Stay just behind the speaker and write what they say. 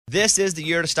This is the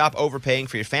year to stop overpaying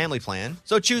for your family plan.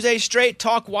 So choose a Straight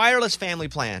Talk wireless family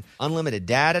plan. Unlimited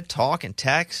data, talk, and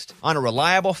text on a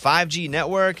reliable 5G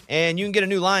network. And you can get a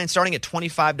new line starting at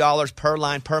 $25 per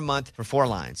line per month for 4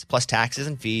 lines, plus taxes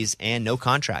and fees and no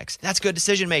contracts. That's good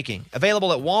decision making.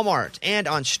 Available at Walmart and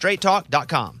on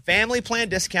straighttalk.com. Family plan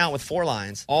discount with 4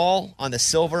 lines, all on the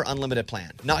Silver Unlimited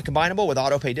plan. Not combinable with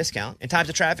auto pay discount. In times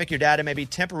of traffic, your data may be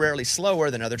temporarily slower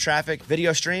than other traffic.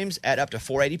 Video streams at up to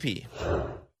 480p.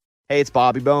 Hey, it's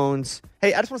Bobby Bones.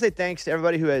 Hey, I just want to say thanks to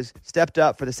everybody who has stepped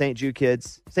up for the St. Jude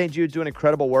kids. St. Jude's doing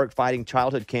incredible work fighting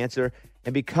childhood cancer.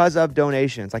 And because of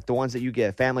donations like the ones that you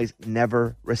give, families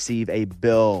never receive a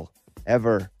bill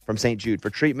ever from St. Jude for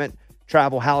treatment,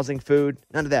 travel, housing, food,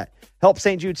 none of that. Help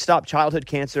St. Jude stop childhood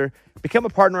cancer. Become a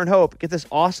partner in hope. Get this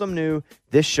awesome new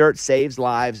This Shirt Saves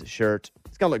Lives shirt.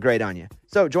 It's going to look great on you.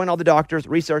 So join all the doctors,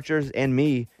 researchers, and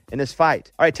me in this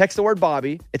fight. All right, text the word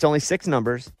Bobby. It's only 6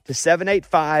 numbers to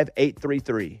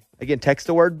 785-833. Again, text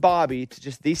the word Bobby to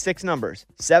just these 6 numbers,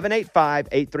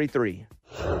 785-833.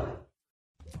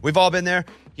 We've all been there.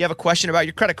 You have a question about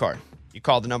your credit card. You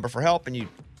call the number for help and you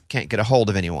can't get a hold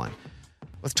of anyone.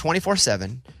 With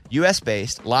 24/7,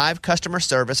 U.S.-based live customer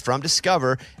service from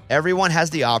Discover, everyone has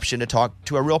the option to talk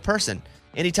to a real person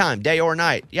anytime, day or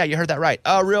night. Yeah, you heard that right.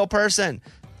 A real person.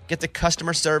 Get the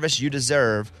customer service you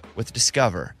deserve with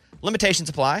Discover. Limitations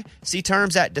apply. See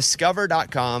terms at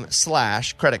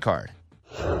discover.com/credit card.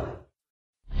 Here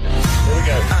we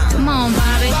go. Come on,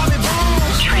 Bobby.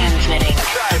 Transmitting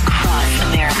across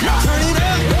America. Turn it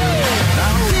up.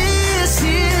 This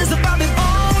is the Bobby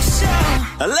Bones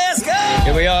Show. Let's go.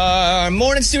 Here we are.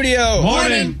 Morning, studio.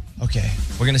 Morning. Okay,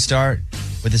 we're going to start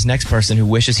with this next person who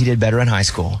wishes he did better in high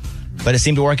school. But it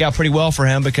seemed to work out pretty well for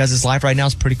him because his life right now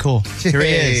is pretty cool. Here he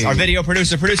is, our video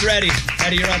producer. Producer Eddie.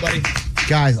 Eddie, you're up, buddy.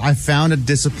 Guys, I found a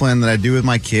discipline that I do with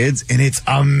my kids, and it's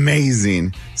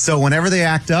amazing. So whenever they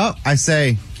act up, I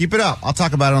say, keep it up. I'll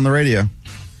talk about it on the radio.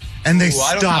 And they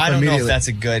stop immediately. I don't know if that's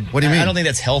a good... What do you mean? I don't think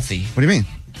that's healthy. What do you mean?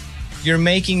 You're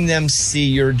making them see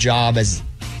your job as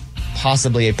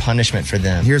possibly a punishment for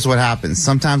them. Here's what happens.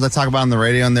 Sometimes I talk about it on the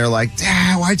radio, and they're like,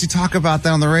 Dad, why'd you talk about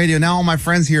that on the radio? Now all my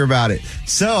friends hear about it.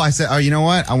 So I said, oh, you know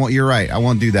what? You're right. I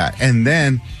won't do that. And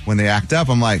then when they act up,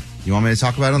 I'm like, you want me to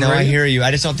talk about it on the radio? No, I hear you.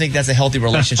 I just don't think that's a healthy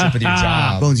relationship with your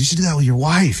job. Bones, you should do that with your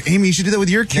wife. Amy, you should do that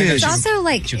with your kids. It's also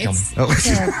like,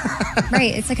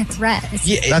 right, it's like a threat. It's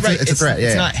a threat.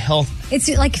 It's not health. It's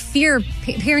like fear,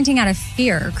 parenting out of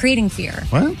fear, creating fear.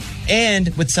 What?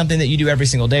 And with something that you do every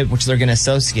single day, which they're going to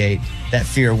associate that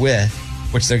fear with,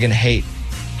 which they're going to hate.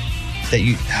 That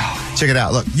you check it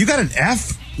out. Look, you got an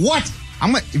F? What?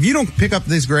 If you don't pick up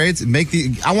these grades and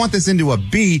I want this into a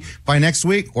B by next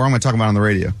week, or I'm going to talk about it on the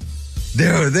radio.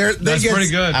 Dude, that's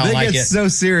pretty good. I don't like it. They get so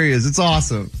serious. It's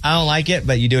awesome. I don't like it,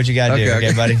 but you do what you got to do.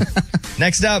 Okay, buddy?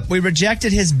 Next up, we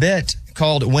rejected his bit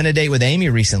called Win a Date with Amy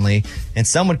recently, and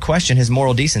some would question his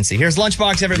moral decency. Here's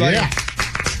Lunchbox, everybody. Yeah.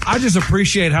 I just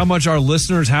appreciate how much our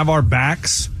listeners have our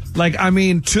backs. Like, I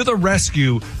mean, to the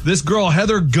rescue, this girl,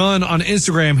 Heather Gunn on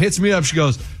Instagram, hits me up. She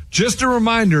goes, just a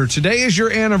reminder, today is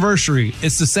your anniversary.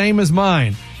 It's the same as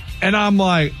mine. And I'm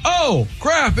like, oh,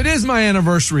 crap, it is my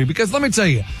anniversary. Because let me tell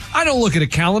you, I don't look at a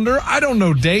calendar. I don't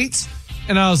know dates.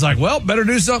 And I was like, well, better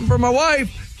do something for my wife.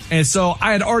 And so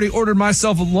I had already ordered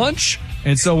myself a lunch.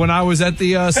 And so when I was at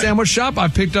the sandwich shop, I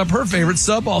picked up her favorite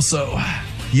sub also.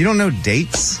 You don't know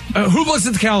dates? Who looks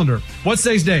at the calendar? What's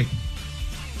today's date?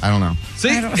 I don't know.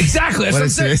 See? Exactly. That's what I'm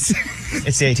saying.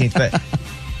 It's the 18th, but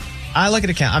I look at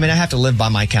a calendar. I mean, I have to live by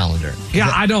my calendar. Yeah,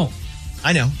 I don't.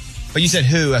 I know. But you said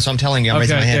who, so I'm telling you. I'm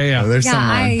raising my hand. Yeah. There's someone.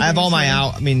 I have all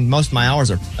my most of my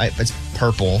hours it's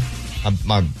purple.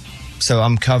 So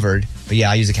I'm covered. But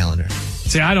yeah, I use a calendar.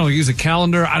 See, I don't use a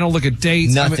calendar. I don't look at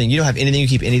dates. Nothing. You don't have anything you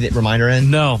keep any reminder in?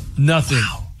 No, nothing.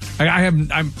 Wow.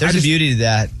 There's a beauty to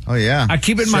that. Oh, yeah. I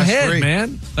keep it in my head,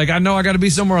 man. Like, I know I got to be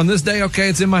somewhere on this day. Okay,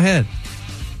 it's in my head.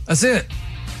 That's it.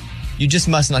 You just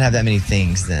must not have that many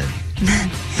things then.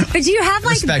 But do you have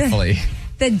like respectfully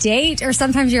the date, or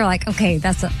sometimes you're like, okay,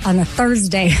 that's on a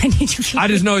Thursday. I need to. I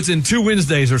just know it's in 2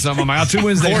 Wednesdays or something. I'm like, 2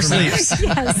 Wednesdays. 4 sleeps.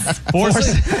 Yes. 4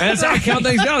 sleeps. And that's how I count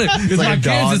things down. It's like my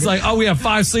kids. It's like, oh, we have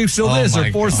 5 sleeps till this,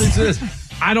 or 4 sleeps till this.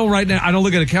 I don't right now. I don't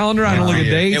look at a calendar. I don't look at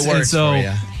dates. It works and so, for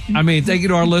you. I mean, thank you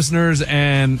to our listeners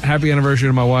and happy anniversary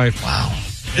to my wife. Wow.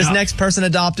 This next person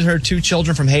adopted her 2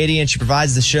 children from Haiti, and she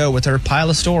provides the show with her pile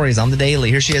of stories on the daily.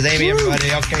 Here she is, Amy, everybody.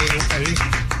 Okay.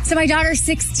 So my daughter's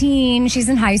 16. She's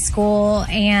in high school,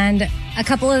 and a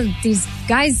couple of these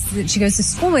guys that she goes to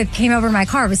school with came over to my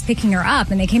car, was picking her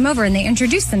up, and they came over and they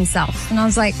introduced themselves. And I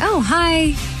was like, oh,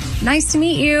 hi, nice to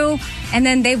meet you. And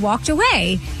then they walked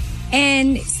away.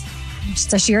 And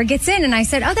Sashira gets in, and I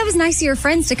said, "Oh, that was nice of your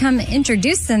friends to come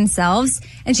introduce themselves."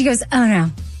 And she goes, "Oh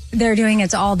no, they're doing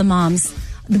it to all the moms.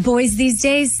 The boys these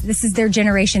days, this is their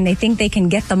generation. They think they can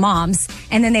get the moms,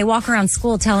 and then they walk around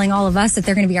school telling all of us that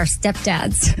they're going to be our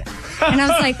stepdads." And I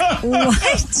was like,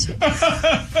 "What?"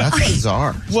 That's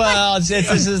bizarre. Well,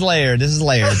 this is layered. This is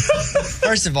layered.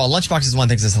 First of all, Lunchbox is one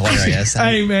thinks it's hilarious.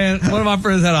 Hey, man, one of my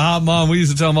friends had a hot mom. We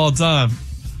used to tell them all the time.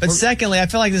 But secondly, I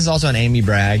feel like this is also an Amy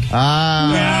brag. Is that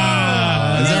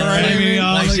right, Amy?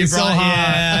 Like she brought,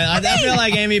 yeah, I feel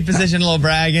like Amy positioned a little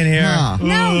brag in here.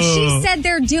 No, she said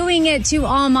they're doing it to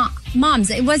all moms.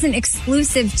 It wasn't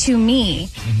exclusive to me.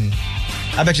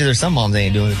 I bet you there's some moms that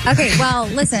ain't doing it. Okay, well,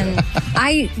 listen,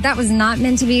 that was not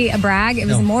meant to be a brag. It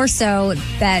was more so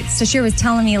that Sashir was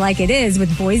telling me like it is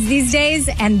with boys these days,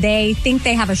 and they think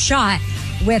they have a shot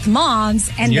with moms.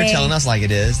 And you're telling us like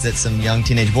it is that some young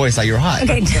teenage boys thought you were hot.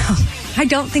 Okay, no, I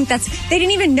don't think that's. They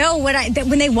didn't even know that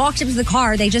when they walked up to the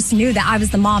car, they just knew that I was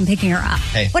the mom picking her up.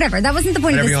 Hey, whatever. That wasn't the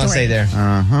point of the story. Whatever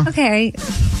you want to say there. Okay.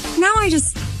 Now I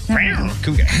just.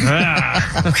 Cougar.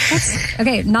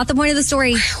 Okay, not the point of the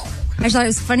story. I just thought it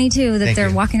was funny, too, that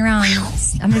they're walking around.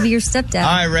 I'm going to be your stepdad.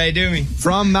 All right, Ray, do me.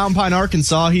 From Mountain Pine,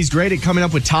 Arkansas, he's great at coming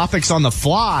up with topics on the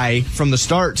fly from the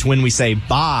start to when we say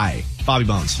bye. Bobby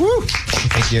Bones. Woo.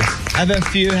 Thank you. I have a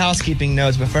few housekeeping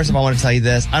notes, but first of all, I want to tell you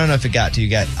this. I don't know if it got to you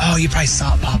guys. Oh, you probably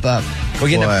saw it pop up. We're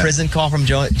getting a prison call from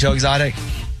Joe Exotic.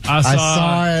 I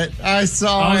saw it. I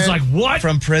was like, what?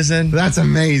 From prison. That's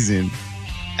amazing.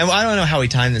 And I don't know how he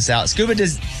timed this out. Scuba,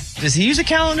 does he use a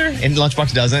calendar? And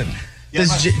Lunchbox doesn't.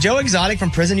 Does Joe Exotic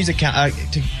from prison use a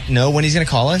to know when he's going to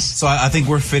call us? So I think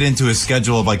we're fit into his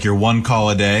schedule of like your one call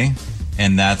a day,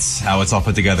 and that's how it's all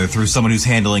put together through someone who's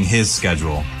handling his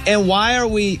schedule. And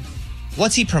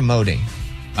what's he promoting?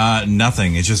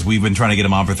 Nothing. It's just we've been trying to get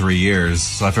him on for 3 years,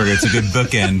 so I figure it's a good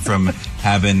bookend from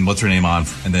having what's her name on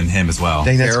and then him as well.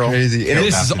 Dang, that's crazy.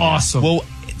 This is awesome. Well,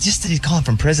 just that he's calling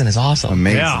from prison is awesome.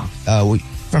 Amazing. Yeah.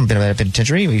 From a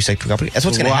penitentiary, we say that's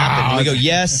what's going to happen. And we go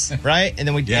yes, right, and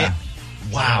then we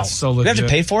wow. That's so we have to legit.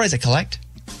 pay for it. Is it collect?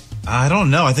 I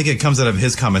don't know. I think it comes out of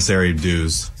his commissary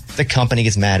dues. The company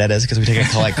gets mad at us because we take a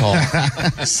collect call.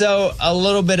 So a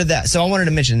little bit of that. So I wanted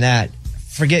to mention that.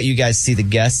 Forget you guys see the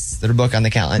guests that are booked on the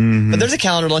calendar, but there's a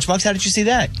calendar, Lunchbox. How did you see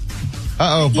that?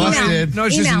 Busted. No,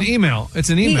 it's just an email. It's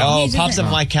an email. Oh, it pops up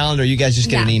on my calendar. You guys just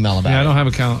get an email about it. I don't have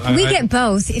a calendar. We get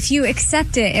both. If you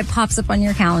accept it, it pops up on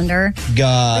your calendar.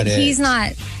 Got But it. he's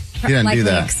not didn't do likely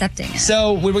that. accepting it.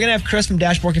 So we were going to have Chris from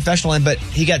Dashboard Confessional in, but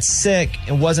he got sick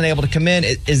and wasn't able to come in.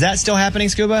 Is that still happening,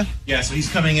 Scuba? Yeah, so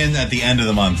he's coming in at the end of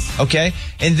the month. Okay.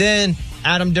 And then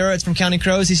Adam Duritz from Counting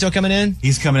Crows, he's still coming in?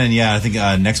 He's coming in, I think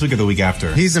next week or the week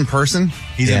after. He's in person?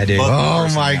 He's Yeah, in dude. both in Oh,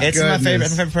 person, my yeah. It's my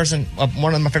favorite person,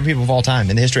 one of my favorite people of all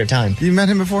time in the history of time. You met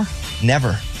him before?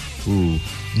 Never. Ooh.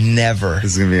 Never.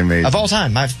 This is going to be amazing. Of all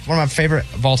time. One of my favorite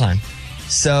of all time.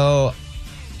 So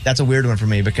that's a weird one for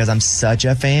me because I'm such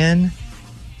a fan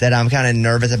that I'm kind of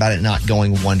nervous about it not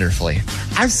going wonderfully.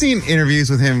 I've seen interviews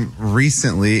with him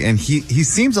recently, and he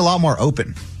seems a lot more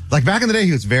open. Like back in the day,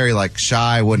 he was very like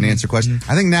shy, wouldn't answer questions.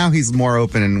 I think now he's more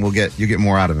open, and you get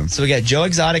more out of him. So we got Joe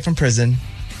Exotic from prison,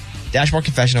 Dashboard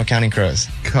Confessional, Counting Crows.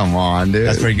 Come on, dude.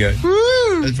 That's pretty good.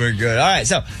 Woo! That's pretty good. All right,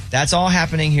 so that's all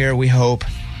happening here, we hope.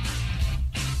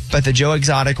 But the Joe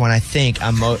Exotic one, I think,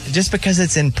 just because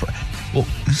it's in...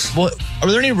 Well, are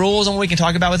there any rules on what we can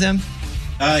talk about with him?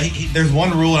 There's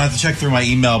one rule, and I have to check through my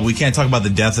email, but we can't talk about the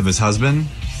death of his husband.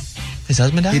 His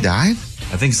husband died? He died?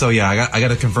 I think so, yeah. I got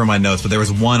to confirm my notes, but there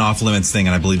was one off-limits thing,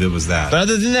 and I believe it was that. But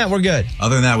other than that, we're good.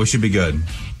 Other than that, we should be good.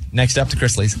 Next up to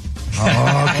Chrisley's.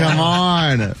 Oh, come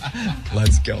on.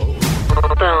 Let's go.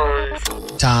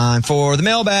 Time for the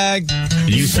mailbag.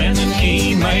 You send an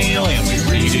email and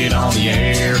we read it on the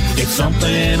air. It's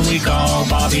something we call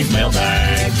Bobby's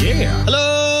mailbag. Yeah.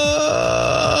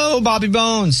 Hello, Bobby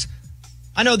Bones.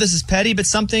 I know this is petty, but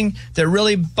something that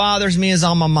really bothers me is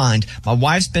on my mind. My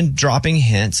wife's been dropping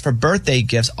hints for birthday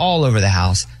gifts all over the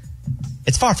house.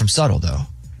 It's far from subtle, though.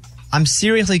 I'm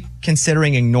seriously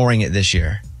considering ignoring it this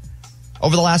year.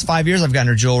 Over the last 5 years, I've gotten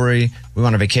her jewelry. We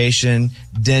went on a vacation,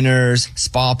 dinners,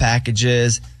 spa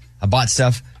packages. I bought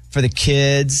stuff for the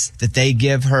kids that they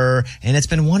give her, and it's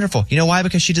been wonderful. You know why?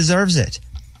 Because she deserves it.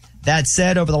 That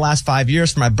said, over the last 5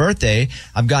 years for my birthday,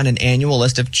 I've gotten an annual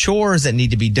list of chores that need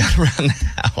to be done around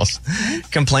the house.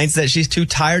 Complaints that she's too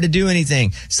tired to do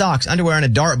anything. Socks, underwear, and a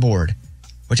dartboard,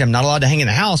 which I'm not allowed to hang in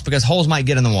the house because holes might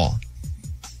get in the wall.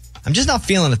 I'm just not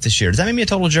feeling it this year. Does that make me a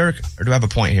total jerk, or do I have a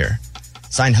point here?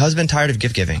 Signed, husband, tired of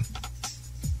gift giving.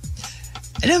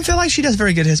 I didn't feel like she does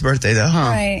very good his birthday, though. Huh?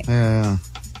 Right.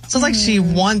 Sounds like she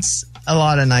wants a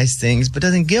lot of nice things, but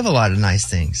doesn't give a lot of nice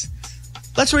things.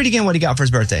 Let's read again what he got for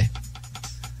his birthday.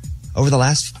 Over the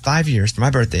last 5 years, for my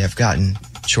birthday, I've gotten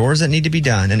chores that need to be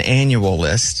done, an annual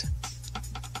list,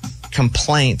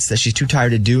 complaints that she's too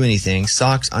tired to do anything,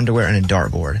 socks, underwear, and a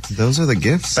dartboard. Those are the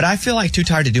gifts? But I feel like too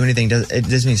tired to do anything, it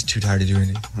just means too tired to do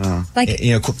anything. Like,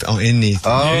 anything.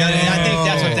 Oh. I think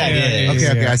that's what that is.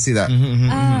 Okay, I see that.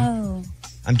 oh.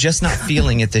 I'm just not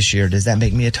feeling it this year. Does that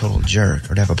make me a total jerk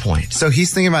or to have a point? So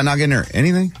he's thinking about not getting her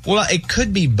anything? Well, it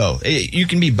could be both. You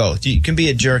can be both. You can be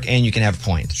a jerk and you can have a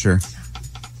point. Sure.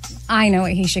 I know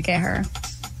what he should get her.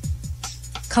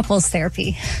 Couples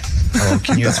therapy. Oh,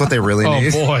 can you? That's what they really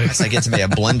need. Oh, boy. It's like get somebody a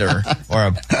blender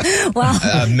or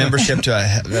a membership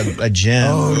to a gym.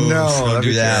 Oh, Ooh, no. Don't That'd do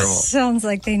be that. terrible. Sounds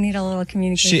like they need a little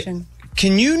communication.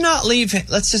 Can you not leave?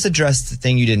 Let's just address the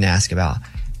thing you didn't ask about.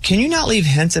 Can you not leave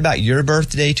hints about your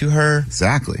birthday to her?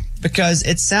 Exactly. Because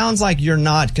it sounds like you're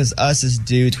not, because us as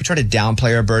dudes, we try to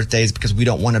downplay our birthdays because we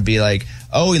don't want to be like,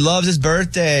 oh, he loves his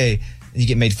birthday. And you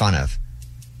get made fun of.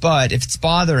 But if it's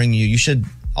bothering you, you should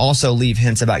also leave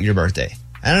hints about your birthday.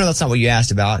 I know that's not what you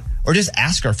asked about. Or just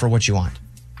ask her for what you want.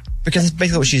 Because it's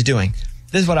basically what she's doing.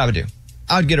 This is what I would do.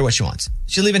 I would get her what she wants.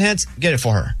 She's leaving hints, get it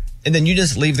for her. And then you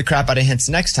just leave the crap out of hints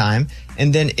next time.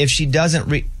 And then if she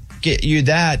doesn't get you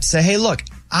that, say, hey, look,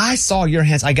 I saw your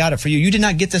hints. I got it for you. You did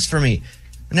not get this for me.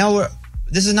 Now,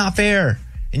 this is not fair.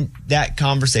 And that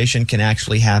conversation can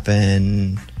actually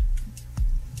happen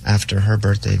after her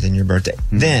birthday, then your birthday.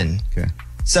 Then. Okay.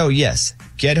 So, yes,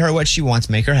 get her what she wants.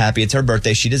 Make her happy. It's her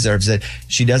birthday. She deserves it.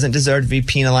 She doesn't deserve to be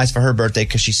penalized for her birthday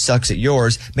because she sucks at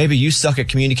yours. Maybe you suck at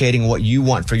communicating what you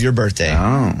want for your birthday.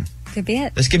 Oh. Could be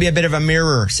it. This could be a bit of a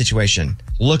mirror situation.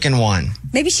 Look in one.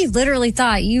 Maybe she literally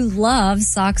thought you love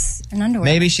socks and underwear.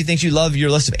 Maybe she thinks you love your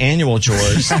list of annual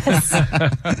chores.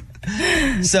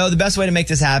 So the best way to make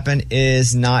this happen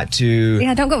is not to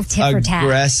Yeah, don't go tit for tat.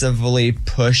 aggressively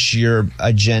push your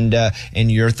agenda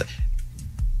and your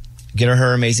get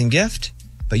her amazing gift,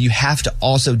 but you have to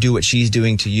also do what she's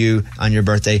doing to you on your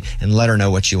birthday and let her know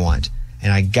what you want.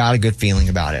 And I got a good feeling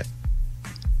about it.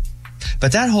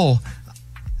 But that whole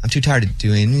I'm too tired to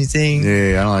do anything.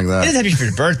 Yeah, I don't like It that. doesn't have to be for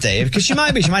your birthday because she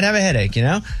might have a headache, you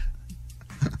know?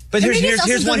 But maybe it's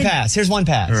here's also one good to- pass. Here's one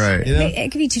pass. Right. You know?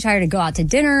 It could be too tired to go out to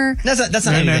dinner. That's not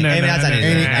No, anything. no, I mean, no, that's no, not no,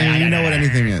 anything. And you know what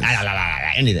anything is.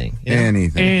 Anything. You know?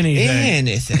 Anything.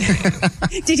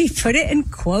 Anything. Did he put it in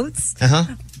quotes?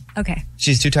 Uh-huh. Okay,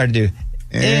 She's too tired to do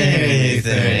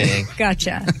anything.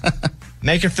 gotcha.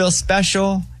 Make her feel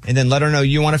special, and then let her know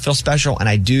you want to feel special. And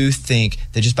I do think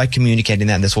that just by communicating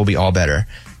that, this will be all better.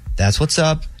 That's what's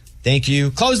up. Thank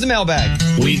you. Close the mailbag.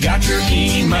 We got your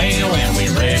email and we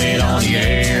read it on the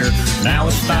air. Now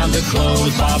it's time to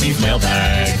close Bobby's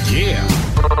mailbag. Yeah.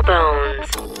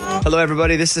 Hello,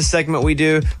 everybody. This is a segment we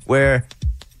do where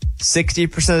 60%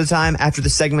 of the time after the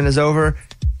segment is over,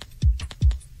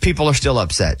 people are still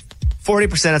upset.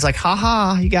 40% it's like,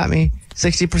 ha, you got me.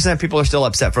 60% people are still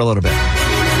upset for a little bit.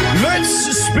 Let's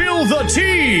spill the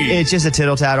tea. It's just a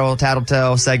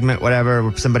tattletale segment, whatever.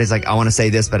 Where somebody's like, I want to say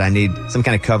this, but I need some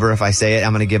kind of cover if I say it.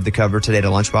 I'm going to give the cover today to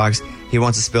Lunchbox. He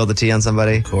wants to spill the tea on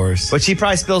somebody. Of course. Which he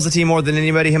probably spills the tea more than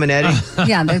anybody, him and Eddie.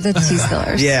 Yeah, they're the tea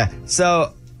spillers. Yeah.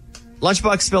 So,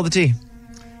 Lunchbox, spill the tea.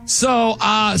 So,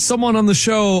 someone on the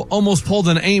show almost pulled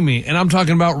an Amy, and I'm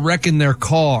talking about wrecking their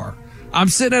car. I'm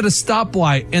sitting at a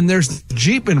stoplight, and there's a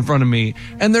Jeep in front of me,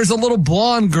 and there's a little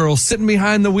blonde girl sitting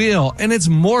behind the wheel, and it's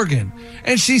Morgan.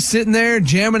 And she's sitting there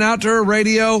jamming out to her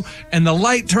radio, and the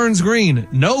light turns green.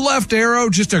 No left arrow,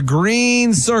 just a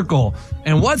green circle.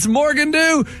 And what's Morgan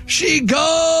do? She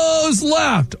goes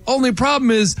left. Only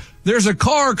problem is there's a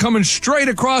car coming straight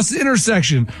across the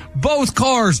intersection. Both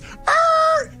cars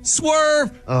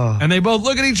swerve, and they both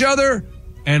look at each other.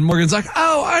 And Morgan's like,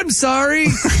 oh, I'm sorry.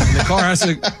 And the car has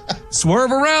to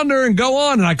swerve around her and go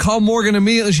on. And I call Morgan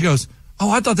immediately. She goes, oh,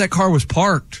 I thought that car was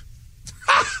parked.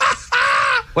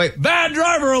 Wait, Bad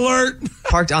driver alert.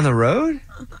 parked on the road?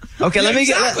 Okay, let me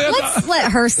get Let's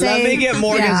let her say. let me get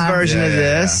Morgan's version of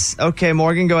this. Okay,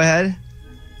 Morgan, go ahead.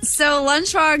 So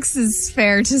Lunchbox is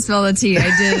fair to spill the tea.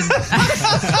 I did.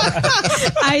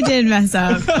 I did mess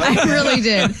up. I really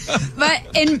did. But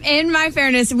in my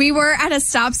fairness, we were at a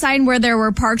stop sign where there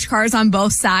were parked cars on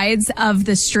both sides of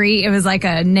the street. It was like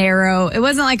a narrow, it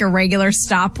wasn't like a regular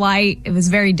stoplight. It was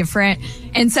very different.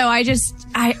 And so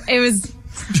it was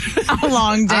a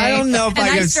long day. I don't know if and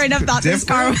I I could- straight up thought this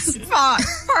car was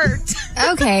parked.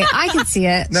 Okay, I can see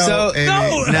it. No,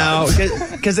 Amy. No,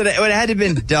 because it had to have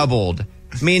been doubled.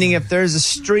 Meaning, if there's a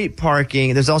street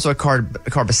parking, there's also a car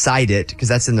beside it because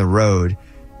that's in the road.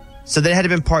 So they had to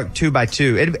have been parked 2 by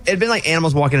 2. It'd been like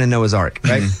animals walking in Noah's Ark,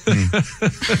 right?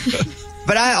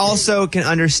 But I also can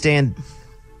understand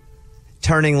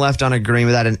turning left on a green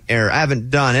without an error. I haven't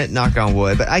done it, knock on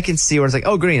wood, but I can see where it's like,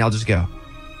 oh, green, I'll just go.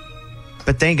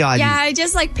 But thank God. Yeah, I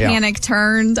just panic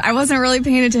turned. I wasn't really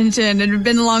paying attention. It had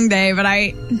been a long day, but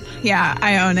I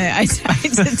own it. I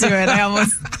did do it. I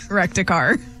almost wrecked a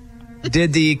car.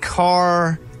 Did the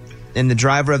car and the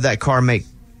driver of that car make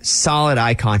solid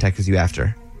eye contact with you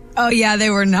after? Oh, yeah, they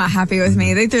were not happy with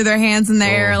me. They threw their hands in the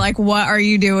air like, what are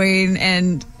you doing?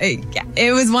 And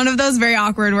it was one of those very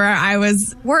awkward where I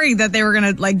was worried that they were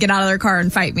going to get out of their car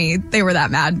and fight me. They were that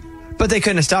mad. But they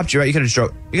couldn't have stopped you, right? You could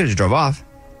have just drove off.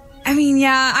 I mean,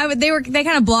 yeah, they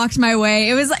kind of blocked my way.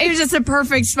 It was just a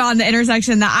perfect spot in the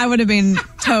intersection that I would have been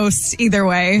toast either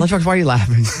way. Lunchbox, why are you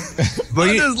laughing?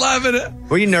 I'm just laughing.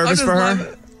 Were you nervous for her?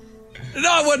 Laughing.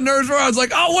 No, I wasn't nervous for her. I was like,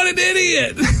 oh, what an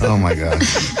idiot. Oh, my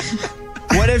gosh.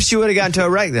 What if she would have gotten to a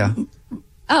wreck, though?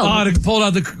 Oh, I pulled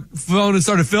out the phone and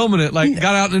started filming it. Got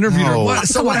out and interviewed her.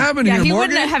 What happened here, he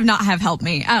Morgan? wouldn't have helped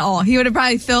me at all. He would have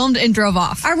probably filmed and drove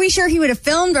off. Are we sure he would have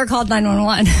filmed or called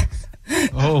 911?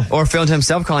 Oh. Or filmed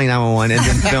himself calling 911 and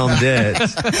then filmed it.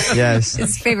 Yes.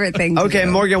 His favorite thing to Okay,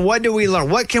 do. Morgan, what do we learn?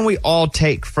 What can we all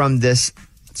take from this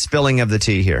spilling of the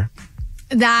tea here?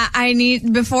 That I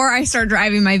need, before I start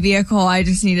driving my vehicle, I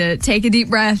just need to take a deep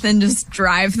breath and just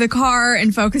drive the car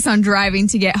and focus on driving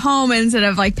to get home instead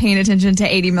of paying attention to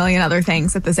 80 million other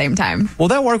things at the same time. Will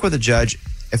that work with a judge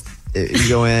if you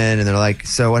go in and they're like,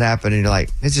 so what happened? And you're like,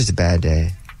 it's just a bad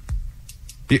day.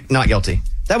 You're not guilty.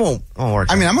 That won't work.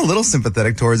 I mean, I'm a little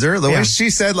sympathetic towards her. The way she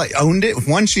said, owned it.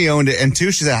 One, she owned it. And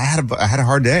two, she said, I had a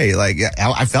hard day.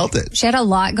 I felt it. She had a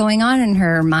lot going on in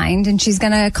her mind, and she's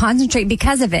going to concentrate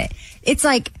because of it. It's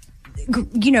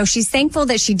she's thankful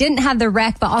that she didn't have the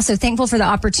wreck, but also thankful for the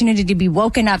opportunity to be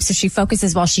woken up so she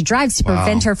focuses while she drives to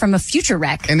prevent her from a future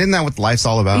wreck. And isn't that what life's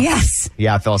all about? Yes.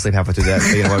 Yeah, I fell asleep halfway through that.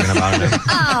 Being woken up out of it.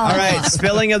 All right,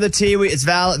 spilling of the tea. It's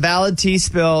valid tea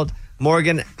spilled.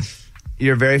 Morgan,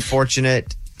 you're very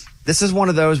fortunate. This is one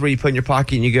of those where you put in your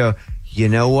pocket and you go, you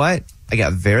know what? I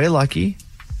got very lucky.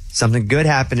 Something good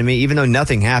happened to me, even though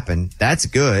nothing happened. That's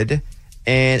good.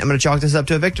 And I'm going to chalk this up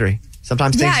to a victory.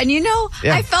 Sometimes things... Yeah, and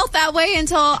I felt that way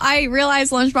until I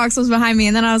realized Lunchbox was behind me,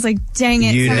 and then I was like, dang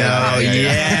it.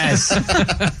 Yes.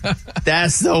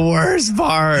 That's the worst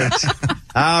part.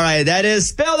 All right, that is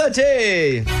Spill the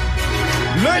Tea.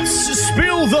 Let's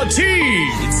spill the tea.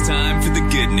 It's time for the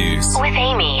good news. With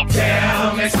Amy.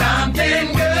 Tell me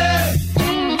something good.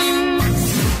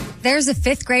 There's a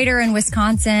 5th grader in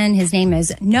Wisconsin. His name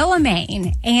is Noah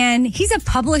Main, and he's a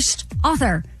published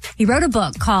author. He wrote a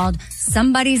book called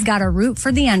Somebody's Gotta Root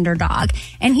for the Underdog,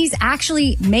 and he's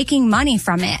actually making money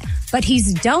from it. But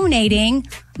he's donating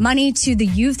money to the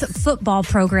youth football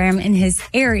program in his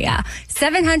area.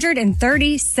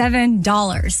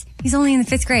 $737. He's only in the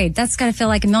 5th grade. That's got to feel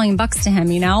like $1 million to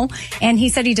him, you know? And he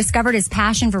said he discovered his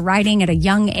passion for writing at a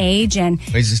young age. And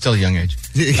he's still a young age.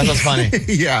 That's what's funny.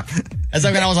 Yeah. That's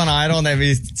like when I was on Idol and they'd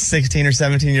be 16 or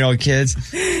 17-year-old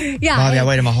kids. Yeah. Bobby, I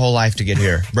waited my whole life to get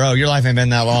here. Bro, your life ain't been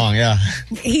that long. Yeah.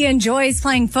 He enjoys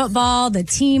playing football, the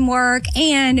teamwork,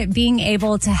 and being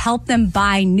able to help them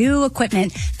buy new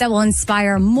equipment that will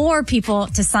inspire more people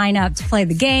to sign up to play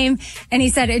the game. And he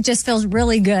said it just feels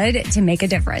really good to make a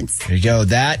difference. There you go.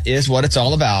 That is what it's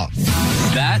all about.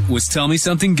 That was Tell Me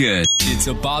Something Good. It's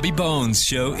a Bobby Bones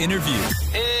Show interview.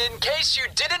 In case you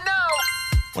didn't know.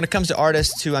 When it comes to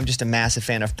artists who I'm just a massive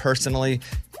fan of personally,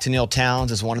 Tennille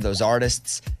Townes is one of those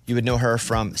artists. You would know her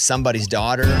from Somebody's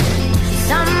Daughter.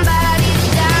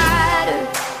 Somebody's daughter.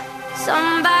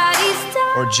 Somebody's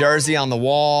daughter. Or Jersey on the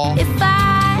Wall. If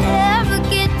I ever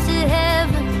get to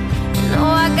heaven, know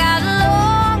I got a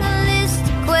long list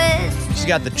of questions. She's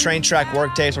got the train track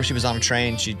work tapes where she was on a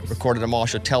train. She recorded them all.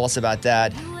 She'll tell us about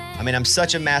that. I mean, I'm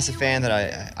such a massive fan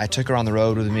that I took her on the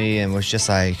road with me and was just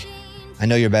like, I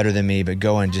know you're better than me, but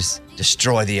go and just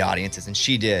destroy the audiences. And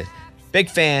she did. Big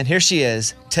fan. Here she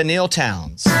is, Tennille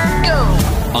Townes.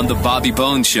 On the Bobby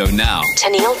Bones Show now.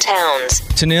 Tennille Townes.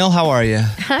 Tennille, how are you?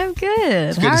 I'm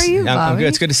good. How are you, Bobby? I'm good.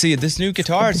 It's good to see you. This new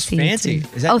guitar is fancy.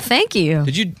 Is that, thank you.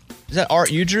 Is that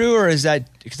art you drew, or is that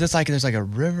because it's like there's like a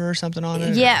river or something on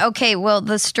it? Yeah. Okay. Well,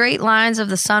 the straight lines of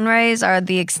the sun rays are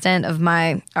the extent of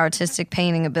my artistic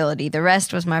painting ability. The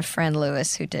rest was my friend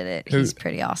Lewis who did it. He's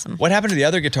pretty awesome. What happened to the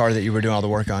other guitar that you were doing all the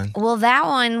work on? Well, that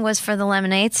one was for the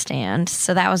Lemonade Stand,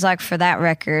 so that was like for that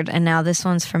record, and now this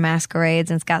one's for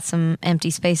Masquerades, and it's got some empty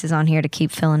spaces on here to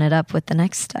keep filling it up with the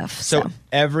next stuff. So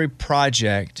every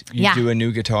project you do a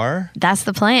new guitar? That's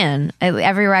the plan.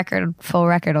 Every record, full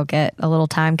record, will get a little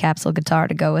time capsule guitar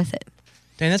to go with it.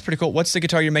 Dang, that's pretty cool. What's the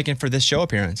guitar you're making for this show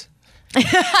appearance?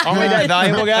 Aren't we that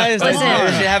valuable, guys? Listen,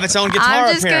 it should have its own guitar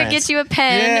I'm just going to appearance. get you a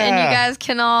pen and you guys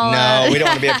can all... No, we don't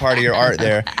want to be a part of your art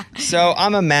there. So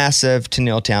I'm a massive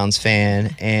Tennille Towns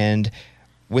fan, and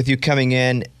with you coming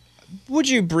in, would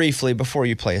you briefly, before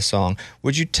you play a song,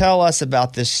 would you tell us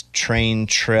about this train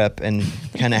trip and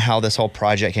kind of how this whole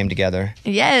project came together?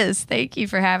 Yes, thank you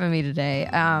for having me today.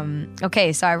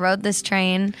 Okay, so I rode this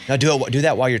train. Now do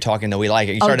that while you're talking, though. We like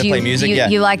it. You started to play music?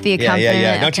 You like the accompaniment?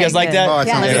 Yeah. Don't you guys like good. that? Oh, it's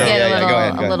Let's amazing. get Go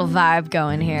ahead. a little vibe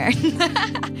going here.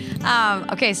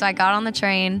 Okay, so I got on the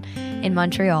train in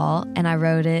Montreal and I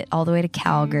rode it all the way to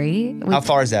Calgary. How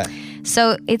far is that?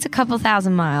 So it's a couple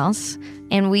thousand miles.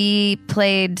 And we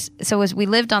played, we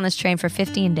lived on this train for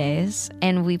 15 days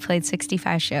and we played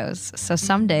 65 shows. So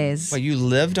some days. Well, you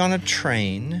lived on a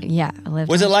train. Yeah, I lived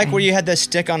Was on it a like train. where you had the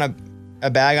stick on a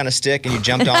bag on a stick and you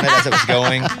jumped on it as it was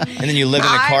going and then you lived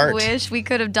in a cart? I wish we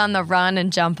could have done the run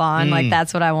and jump on. Like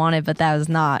that's what I wanted, but that was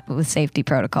not with safety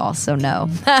protocols. So no.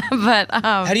 But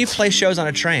how do you play shows on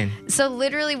a train? so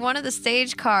literally one of the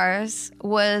stage cars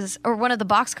one of the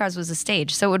box cars was a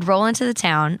stage. So it would roll into the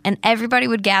town and everybody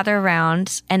would gather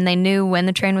around and they knew when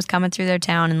the train was coming through their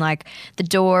town and like the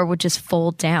door would just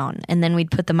fold down and then we'd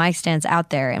put the mic stands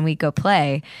out there and we'd go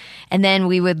play. And then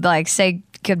we would like say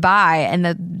goodbye and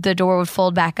the door would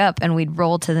fold back up and we'd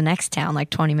roll to the next town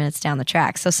like 20 minutes down the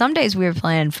track. So some days we were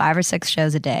playing 5 or 6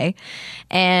 shows a day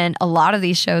and a lot of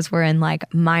these shows were in like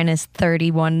minus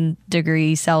 31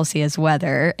 degrees Celsius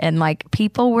weather and like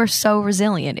people were so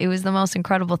resilient. It was the most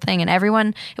incredible thing and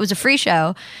everyone, it was a free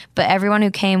show, but everyone who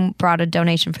came brought a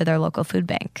donation for their local food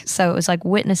bank. So it was like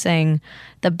witnessing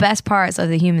the best parts of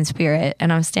the human spirit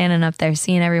and I'm standing up there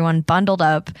seeing everyone bundled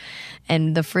up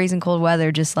and the freezing cold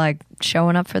weather just like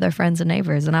showing up for their friends and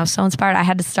neighbors. And I was so inspired. I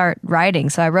had to start writing.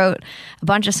 So I wrote a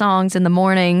bunch of songs in the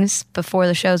mornings before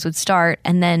the shows would start.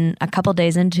 And then a couple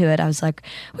days into it, I was like,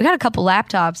 we got a couple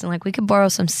laptops and like we could borrow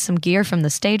some gear from the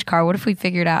stage car. What if we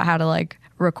figured out how to like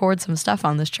record some stuff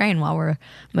on this train while we're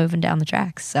moving down the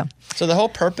tracks? So the whole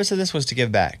purpose of this was to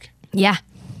give back. Yeah.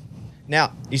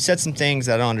 Now, you said some things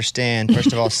I don't understand.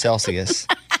 First of all, Celsius.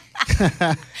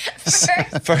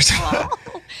 First of all.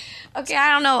 Okay,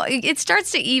 I don't know. It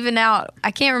starts to even out.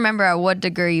 I can't remember at what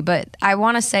degree, but I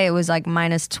want to say it was like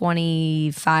minus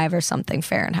 25 or something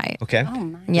Fahrenheit. Okay.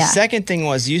 Yeah. The second thing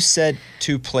was you said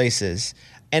 2 places.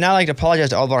 And I like to apologize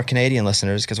to all of our Canadian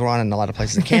listeners because we're on in a lot of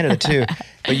places in Canada too.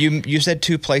 But you said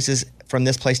 2 places from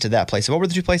this place to that place. So what were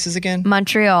the 2 places again?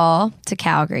 Montreal to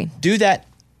Calgary. Do that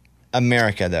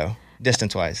America though,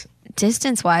 distance-wise.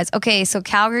 Distance-wise, okay, so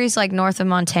Calgary's like north of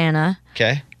Montana.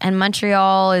 Okay. And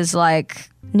Montreal is like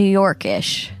New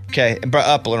York-ish. Okay, but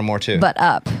up a little more too. But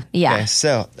up, yeah. Okay,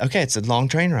 so, it's a long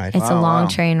train ride. It's a long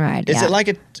train ride, Is yeah. it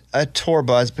like a tour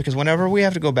bus? Because whenever we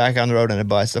have to go back on the road in a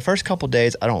bus, the first couple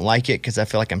days, I don't like it because I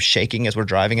feel like I'm shaking as we're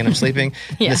driving and I'm sleeping.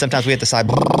 And then sometimes we hit the side,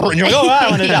 and you're like, oh, I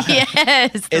want to die.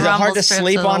 Yes. Is it hard to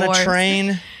sleep on a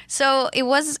train? So it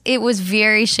was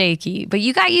very shaky, but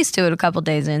you got used to it a couple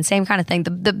days in. Same kind of thing.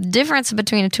 The difference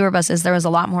between a tour bus is there was a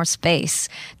lot more space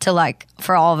to like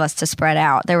for all of us to spread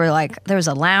out. There was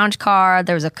a lounge car,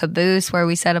 there was a caboose where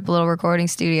we set up a little recording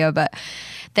studio, but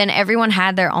then everyone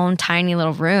had their own tiny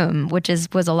little room, which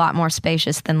was a lot more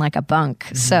spacious than like a bunk.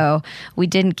 Mm-hmm. So we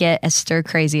didn't get as stir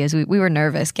crazy as we were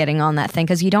nervous getting on that thing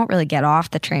because you don't really get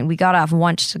off the train. We got off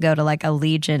once to go to like a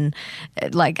Legion,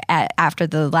 after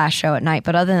the last show at night.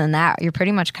 But other than that, you're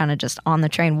pretty much kind of just on the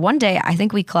train. One day, I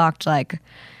think we clocked like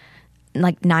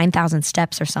 9,000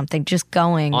 steps or something just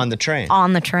going on the train.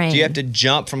 Do you have to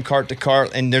jump from cart to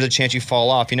cart and there's a chance you fall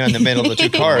off, in the middle of the 2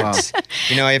 carts? Wow.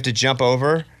 You have to jump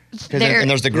over? And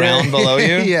there's the ground below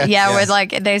you? Where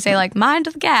like they say like mind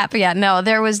the gap. Yeah, no,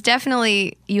 there was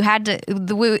definitely, you had to,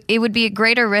 it would be a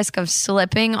greater risk of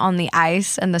slipping on the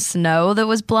ice and the snow that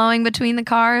was blowing between the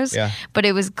cars. Yeah. But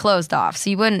it was closed off. So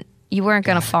you weren't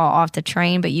going to fall off the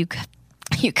train, but you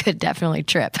could definitely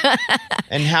trip.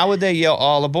 And how would they yell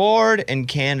all aboard in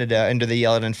Canada? And do they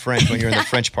yell it in French when you're in the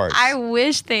French parts? I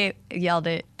wish they yelled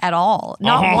it at all.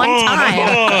 Not one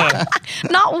time.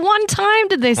 Not one time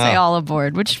did they say all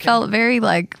aboard, which felt very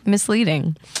like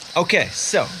misleading. Okay,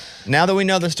 so now that we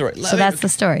know the story. So that's the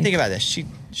story. Think about this.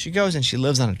 She goes and she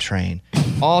lives on a train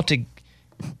all to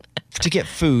get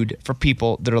food for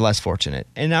people that are less fortunate.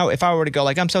 And now if I were to go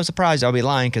like, I'm so surprised, I'll be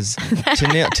lying because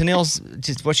Tennille's,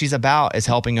 just what she's about is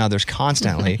helping others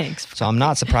constantly. Thanks. So I'm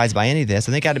not surprised by any of this.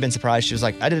 I think I'd have been surprised. She was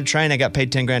like, I did a train, I got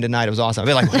paid 10 grand a night. It was awesome. I'd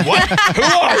be like, what? Who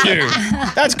are you?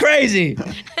 That's crazy.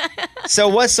 So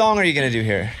what song are you going to do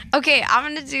here? Okay,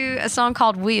 I'm going to do a song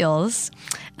called Wheels,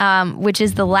 which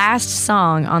is the last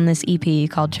song on this EP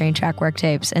called Train Track Work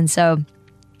Tapes. And so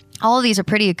all of these are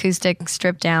pretty acoustic,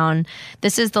 stripped down.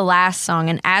 This is the last song,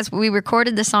 and as we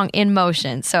recorded the song in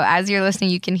motion, so as you're listening,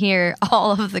 you can hear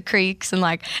all of the creaks, and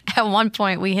like at one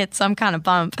point we hit some kind of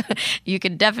bump. You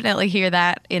could definitely hear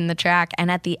that in the track,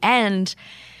 and at the end,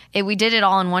 we did it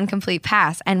all in one complete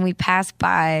pass, and we passed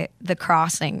by the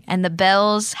crossing, and the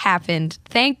bells happened,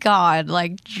 thank God,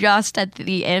 like just at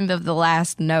the end of the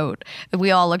last note.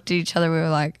 We all looked at each other, we were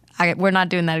like, we're not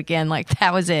doing that again. Like,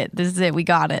 that was it. This is it. We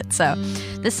got it. So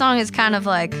this song is kind of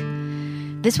like,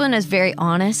 this one is very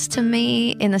honest to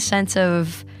me in the sense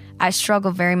of I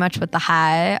struggle very much with the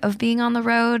high of being on the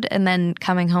road and then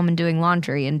coming home and doing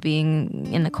laundry and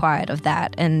being in the quiet of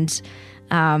that. And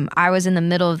I was in the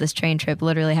middle of this train trip,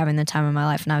 literally having the time of my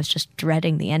life, and I was just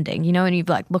dreading the ending, you know, and you've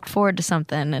like looked forward to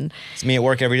something. And it's me at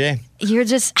work every day. You're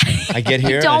just, I get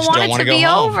here, you don't want it to be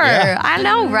over. Yeah. I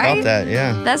know, right? About that,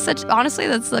 yeah. Honestly,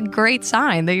 that's a great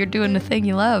sign that you're doing the thing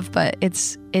you love, but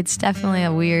it's definitely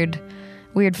a weird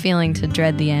feeling to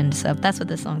dread the end. So that's what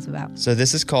this song's about. So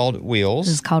this is called Wheels.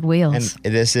 This is called Wheels.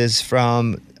 And this is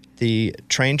from the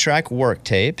Train Track Work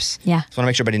Tapes. Yeah. Just want to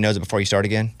make sure everybody knows it before you start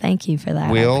again. Thank you for that.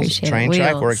 Wheels, Train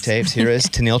Track Work Tapes. Here is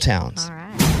Tennille Towns. All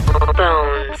right.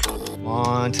 Come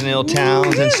on, Tennille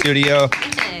Towns in studio.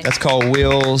 That's called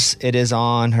Wheels. It is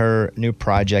on her new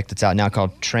project that's out now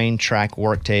called Train Track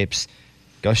Work Tapes.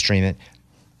 Go stream it.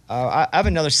 I have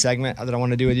another segment that I want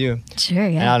to do with you. Sure,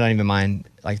 yeah. And I don't even mind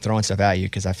like throwing stuff at you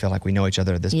because I feel like we know each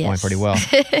other at this point pretty well.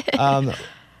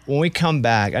 When we come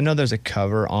back, I know there's a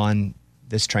cover on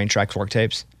this Train Track Work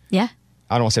Tapes. Yeah.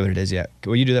 I don't want to say what it is yet.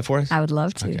 Will you do that for us? I would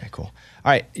love to. Okay, cool. All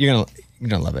right, you're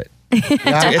gonna love it. I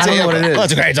don't know what it is. Well,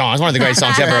 it's a great song. It's one of the great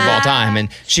songs ever of all time, and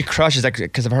she crushes that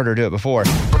because I've heard her do it before.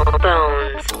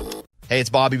 Hey, it's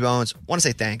Bobby Bones. Want to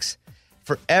say thanks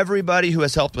for everybody who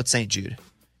has helped with St. Jude.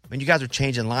 I mean, you guys are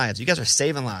changing lives. You guys are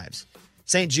saving lives.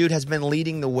 St. Jude has been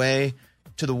leading the way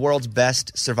to the world's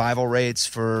best survival rates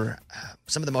for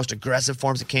some of the most aggressive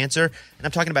forms of cancer, and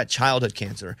I'm talking about childhood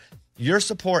cancer. Your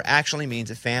support actually means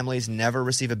that families never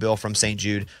receive a bill from St.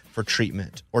 Jude for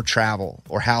treatment or travel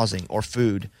or housing or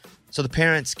food. So the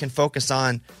parents can focus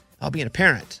on being a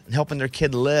parent and helping their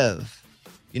kid live.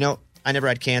 You know, I never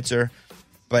had cancer,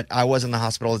 but I was in the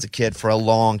hospital as a kid for a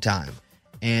long time.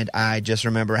 And I just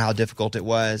remember how difficult it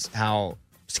was, how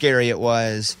scary it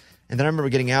was. And then I remember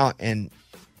getting out and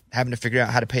having to figure out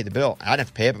how to pay the bill. I didn't have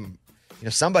to pay it,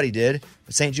 but somebody did.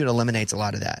 But St. Jude eliminates a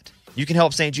lot of that. You can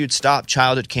help St. Jude stop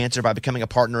childhood cancer by becoming a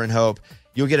partner in hope.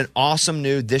 You'll get an awesome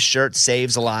new This Shirt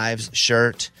Saves Lives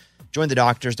shirt. Join the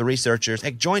doctors, the researchers.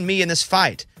 Hey, join me in this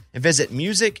fight and visit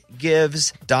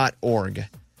musicgives.org.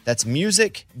 That's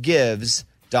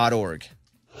musicgives.org.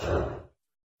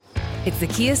 It's the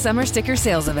Kia Summer Sticker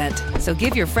Sales Event, so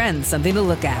give your friends something to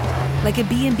look at, like a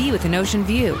B&B with an ocean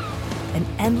view, an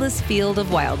endless field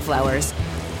of wildflowers,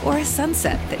 or a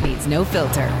sunset that needs no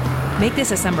filter. Make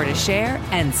this a summer to share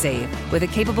and save with a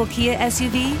capable Kia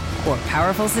SUV or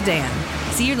powerful sedan.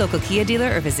 See your local Kia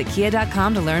dealer or visit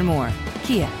kia.com to learn more.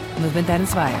 Kia, movement that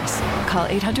inspires. Call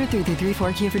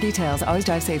 800-3334-KIA for details. Always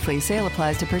drive safely. Sale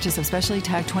applies to purchase of specially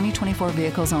tagged 2024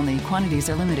 vehicles only. Quantities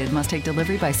are limited. Must take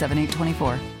delivery by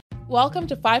 7/8/24. Welcome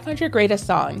to 500 Greatest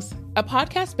Songs, a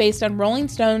podcast based on Rolling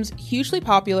Stone's hugely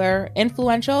popular,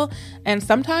 influential, and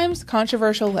sometimes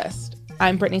controversial list.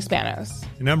 I'm Brittany Spanos.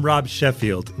 And I'm Rob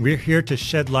Sheffield. We're here to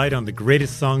shed light on the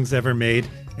greatest songs ever made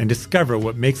and discover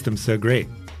what makes them so great.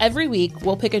 Every week,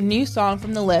 we'll pick a new song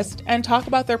from the list and talk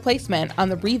about their placement on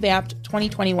the revamped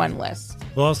 2021 list.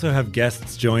 We'll also have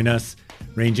guests join us,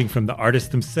 ranging from the artists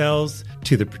themselves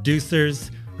to the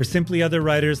producers, or simply other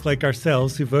writers like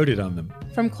ourselves who voted on them.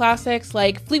 From classics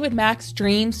like Fleetwood Mac's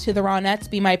Dreams to the Ronettes'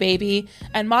 Be My Baby,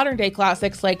 and modern-day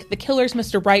classics like The Killers'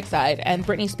 Mr. Brightside and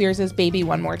Britney Spears' Baby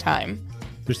One More Time.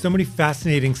 There's so many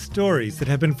fascinating stories that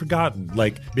have been forgotten,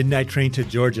 like Midnight Train to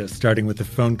Georgia, starting with a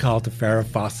phone call to Farrah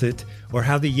Fawcett, or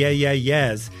how the Yeah Yeah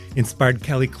Yeahs inspired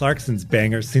Kelly Clarkson's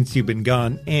banger Since You've Been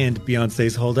Gone and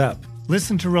Beyoncé's Hold Up.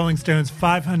 Listen to Rolling Stone's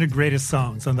 500 Greatest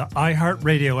Songs on the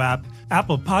iHeartRadio app,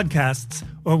 Apple Podcasts,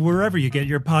 or wherever you get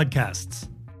your podcasts.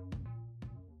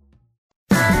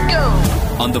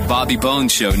 On the Bobby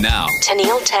Bones Show now.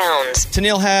 Tennille Towns.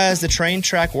 Tennille has the Train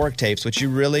Track Work Tapes, which you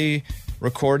really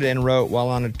recorded and wrote while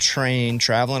on a train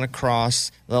traveling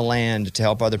across the land to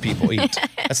help other people eat.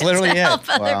 That's literally it. Help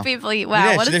other people eat.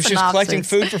 Wow, what a synopsis. She's collecting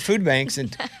food for food banks.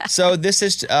 And so this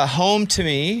is Home to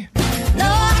Me. No,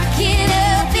 I can't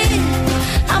help it.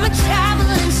 I'm a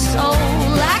traveling soul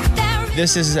like that.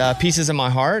 This is Pieces of My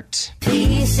Heart.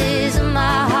 Pieces of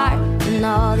my heart, and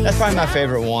all these That's probably my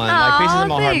favorite one. Like Pieces of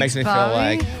My Heart makes me feel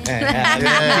like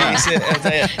Yeah.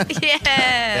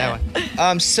 That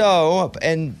one. So,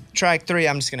 and track 3,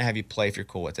 I'm just gonna have you play if you're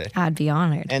cool with it. I'd be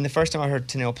honored. And the first time I heard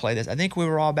Tennille play this, I think we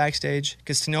were all backstage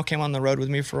because Tennille came on the road with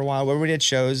me for a while where we did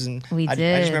shows, and We I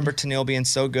did. just remember Tennille being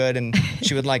so good, and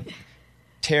she would like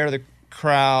tear the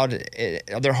crowd,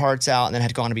 their hearts out, and then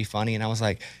had gone to be funny. And I was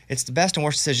like, it's the best and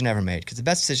worst decision ever made, because the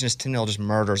best decision is Tennille just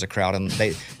murders a crowd and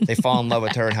they fall in love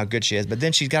with her and how good she is. But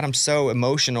then she's got them so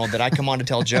emotional that I come on to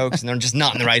tell jokes and they're just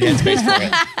not in the right headspace for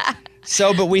it.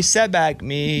 So, but we sat back,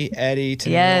 me, Eddie,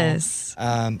 Tennille. Yes.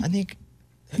 I think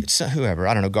it's whoever,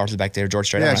 I don't know, Garth was back there, George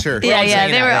Strait. Yeah, sure. Yeah,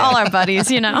 they were all our buddies,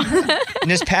 you know. And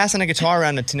just passing a guitar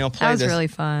around and Tennille played That was this. really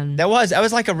fun. That was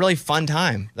like a really fun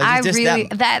time. Like, That's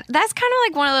kind of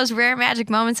like one of those rare magic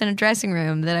moments in a dressing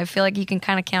room that I feel like you can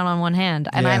kind of count on one hand.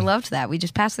 And I Yeah. loved that. We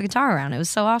just passed the guitar around. It was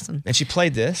so awesome. And she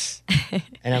played this,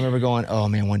 and I remember going, "Oh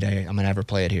man, one day I'm gonna have her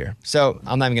play it here." So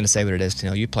I'm not even gonna say what it is,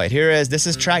 Tennille. You play it. Here is this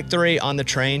is track 3 on the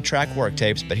Train track work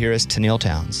tapes, but here is Tennille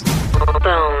Towns. Come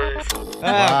on.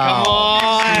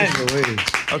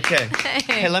 Okay.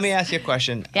 Hey, let me ask you a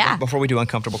question. Yeah. Before we do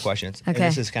uncomfortable questions. And Okay.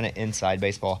 this is kind of inside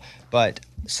baseball, but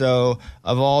so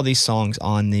of all these songs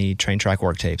on the Train track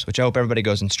work tapes, which I hope everybody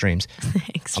goes and streams,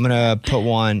 I'm gonna put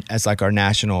one as like our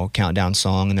national countdown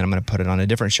song, and then I'm gonna put it on a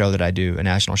different show that I do, a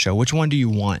national show. Which one do you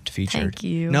want featured? Thank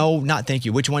you. No, not thank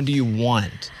you. Which one do you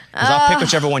want? Because I'll pick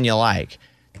whichever one you like.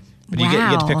 But you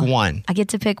get to pick Wow. one. I get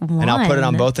to pick one. And I'll put it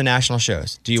on both the national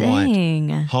shows. Do you Dang.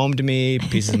 want Home to Me,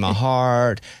 Pieces of My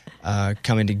Heart,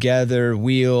 Coming Together,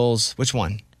 Wheels? Which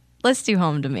one? Let's do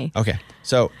Home to Me. Okay.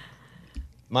 So,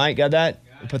 Mike, got that?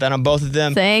 Put that on both of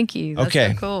them. Thank you. That's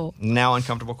okay. so cool. Now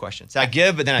uncomfortable questions. I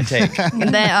give, but then I take.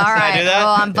 And then, all Can I right. do that?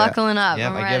 Oh, I'm buckling up.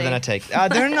 Yep, I'm I ready. give, then I take.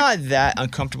 They're not that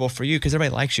uncomfortable for you because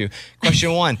everybody likes you.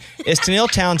 Question 1. Is Tennille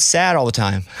Towns sad all the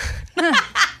time?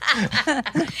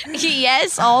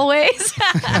 Yes, always.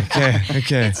 Okay.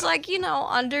 It's like,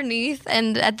 underneath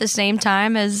and at the same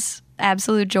time as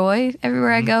absolute joy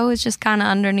everywhere I go. It's just kind of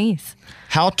underneath.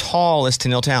 How tall is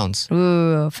Tennille Towns?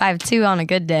 Ooh, 5'2" on a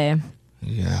good day.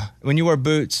 Yeah. When you wear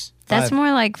boots? That's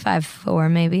more like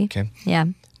 5'4" maybe. Okay. Yeah.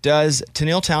 Does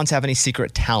Tennille Towns have any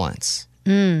secret talents?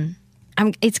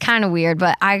 It's kind of weird,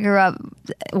 but I grew up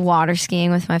water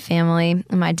skiing with my family,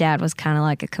 and my dad was kind of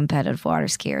like a competitive water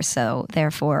skier, so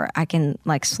therefore I can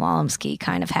like slalom ski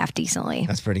kind of half decently.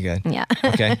 That's pretty good. Yeah.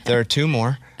 Okay. There are 2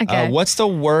 more. Okay. What's the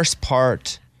worst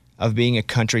part of being a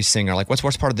country singer? Like, what's the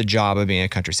worst part of the job of being a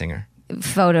country singer?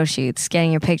 Photo shoots,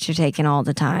 getting your picture taken all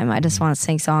the time. I just want to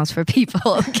sing songs for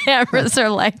people. Cameras are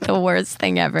like the worst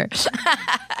thing ever.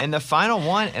 And the final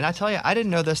one, and I tell you, I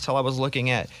didn't know this till I was looking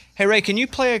at. Hey, Ray, can you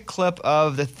play a clip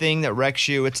of The Thing That Wrecks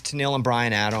You? It's Tennille and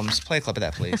Bryan Adams. Play a clip of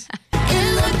that, please.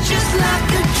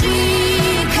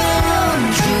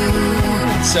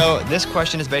 So this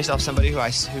question is based off somebody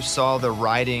who saw the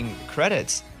writing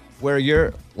credits where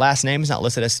your last name is not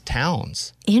listed as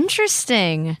Towns.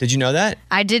 Interesting. Did you know that?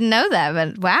 I didn't know that,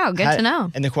 but wow, good to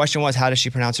know. And the question was, how does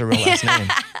she pronounce her real last name?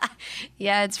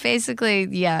 Yeah, it's basically,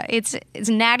 it's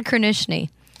Nad Kranishny,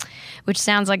 which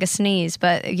sounds like a sneeze,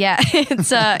 but yeah,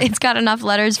 it's got enough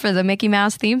letters for the Mickey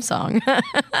Mouse theme song.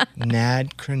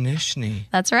 Nad Kranishny.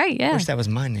 That's right, yeah. Wish that was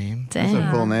my name. Dang. That's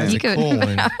a cool name. That's You a could- cool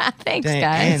one. Thanks, Dang,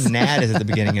 guys. and Nad is at the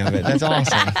beginning of it. That's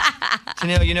awesome.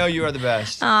 Tennille, you are the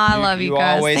best. Oh, I love you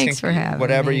guys. always Thanks for having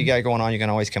whatever me. you got going on, you can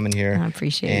always come in here. I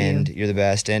appreciate and you. you're the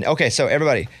best. And okay, so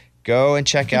everybody, go and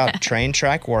check out Train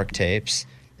Track Work Tapes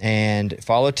and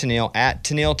follow Tennille at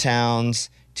Tennille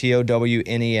Towns,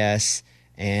 TOWNES.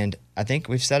 And I think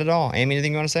we've said it all. Amy,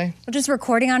 anything you want to say? Just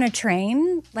recording on a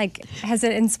train, like, has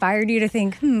it inspired you to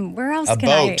think, where else A can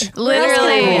boat.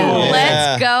 Literally, Yeah.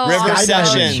 let's go River on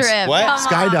sessions. a trip. What? Come on.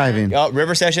 Skydiving. Oh,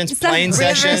 river sessions, plane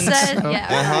sessions.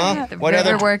 Yeah. The What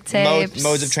other work tapes?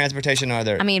 modes of transportation are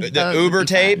there? I mean, the boat Uber would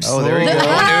be tapes. Oh, there you go. One Uber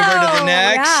to the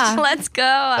next. Yeah. Let's go.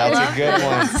 I That's love a good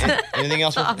this. one. Anything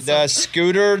else? The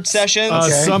scooter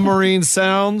sessions. Submarine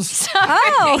sounds.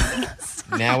 Oh,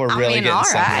 Now we're really getting all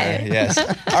somewhere. right. Yes. All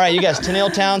right, you guys.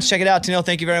 Tennille Towns, check it out. Tennille,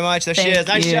 thank you very much. There she Thank is.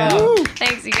 Nice you. job.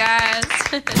 Thanks, you guys.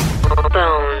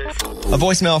 A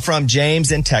voicemail from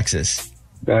James in Texas.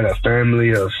 Got a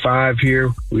family of 5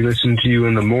 here. We listen to you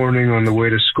in the morning on the way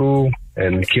to school,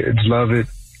 and kids love it.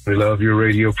 We love your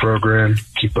radio program.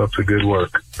 Keep up the good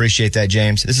work. Appreciate that,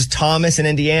 James. This is Thomas in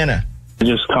Indiana.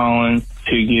 Just calling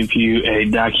to give you a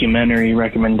documentary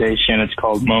recommendation. It's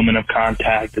called Moment of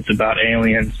Contact. It's about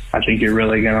aliens. I think you're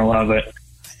really going to love it.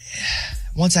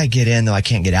 Once I get in, though, I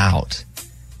can't get out.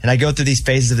 And I go through these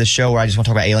phases of the show where I just want to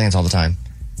talk about aliens all the time.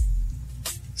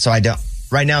 So I don't.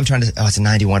 Right now I'm trying to, it's a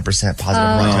 91% positive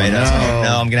Rotten Tomatoes.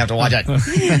 No, I'm going to have to watch it.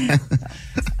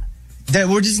 That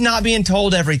we're just not being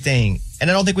told everything. And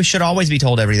I don't think we should always be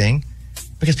told everything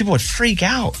because people would freak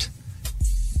out.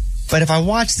 But if I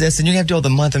watch this, then you have to deal with a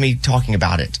month of me talking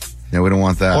about it. Yeah, we don't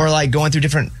want that. Or like going through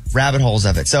different rabbit holes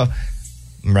of it. So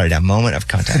I'm writing down moment of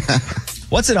contact.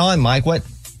 What's it on, Mike? What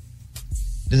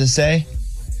does it say?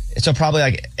 So probably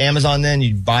like Amazon then,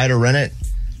 you buy it or rent it.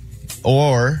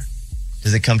 Or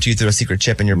does it come to you through a secret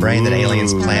chip in your brain that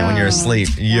aliens plant when you're asleep?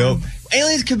 Yup.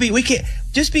 Aliens could be, we can't,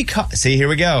 just because, see, here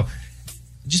we go.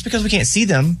 Just because we can't see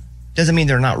them doesn't mean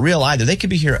they're not real either. They could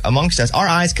be here amongst us. Our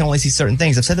eyes can only see certain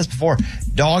things. I've said this before.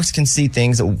 Dogs can see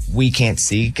things that we can't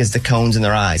see because the cones in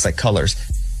their eyes, like colors.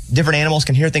 Different animals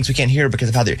can hear things we can't hear because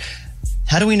of how they're...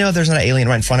 How do we know there's not an alien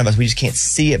right in front of us? We just can't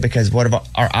see it because what about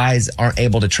our eyes aren't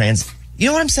able to You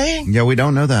know what I'm saying? Yeah, we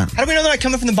don't know that. How do we know they're not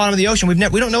coming from the bottom of the ocean? We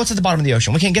don't know what's at the bottom of the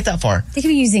ocean. We can't get that far. They could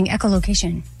be using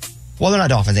echolocation. Well, they're not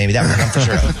dolphins, Amy. That we're for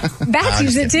sure. Bats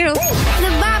use it too.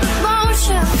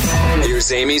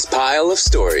 Here's Amy's pile of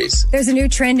stories. There's a new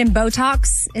trend in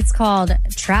Botox. It's called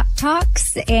Trap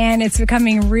Tox, and it's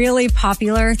becoming really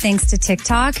popular thanks to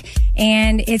TikTok.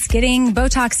 And it's getting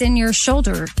Botox in your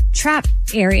shoulder trap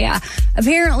area.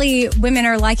 Apparently, women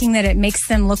are liking that it makes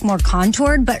them look more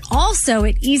contoured, but also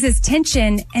it eases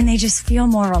tension and they just feel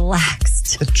more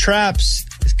relaxed. The traps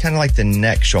is kind of like the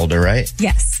neck shoulder, right?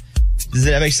 Yes. Does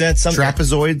that make sense? Some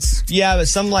trapezoids? Yeah, but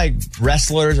some like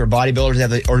wrestlers or bodybuilders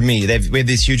have, or me, we have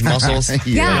these huge muscles.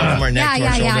 Yeah. From our neck to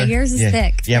our shoulder. Yours is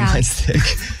thick. Yeah, mine's thick.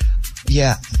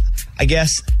 Yeah, I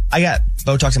guess I got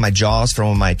Botox in my jaws from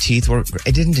when my teeth were,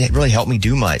 it didn't really help me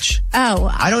do much. Oh.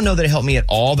 I don't know that it helped me at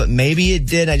all, but maybe it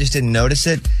did. I just didn't notice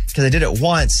it because I did it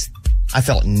once. I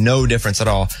felt no difference at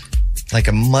all. Like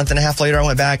a month and a half later, I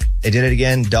went back. They did it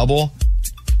again, double.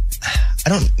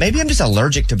 Maybe I'm just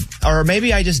allergic to, or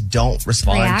maybe I just don't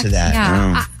respond to that.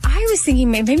 Yeah. I was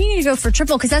thinking maybe you need to go for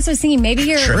triple because that's what I was thinking. Maybe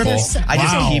you're triple. I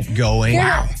just keep going.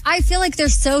 I feel like they're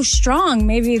so strong.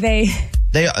 Maybe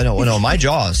no, my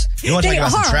jaws. You want to talk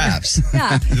about some traps?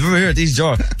 Yeah. Over here at these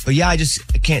jaws. But yeah, I just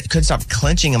couldn't stop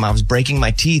clenching them. I was breaking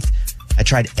my teeth. I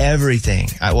tried everything.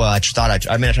 I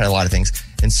tried a lot of things.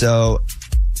 And so,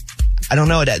 I don't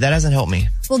know. That doesn't help me.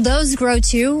 Well, those grow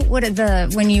too.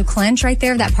 When you clench right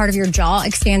there, that part of your jaw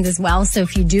expands as well. So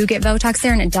if you do get Botox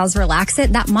there and it does relax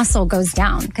it, that muscle goes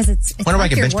down because it's wonder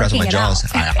like if I can bench press with my jaws.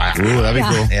 Ooh, that'd be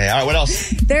cool. Yeah. All right, what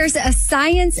else? There's a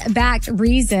science-backed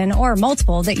reason, or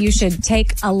multiple, that you should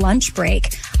take a lunch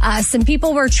break. Some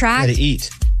people were tracked. To eat.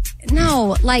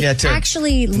 No,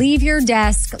 actually leave your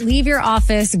desk, leave your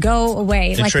office, go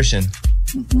away. Nutrition.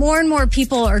 More and more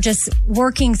people are just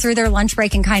working through their lunch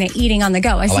break and kind of eating on the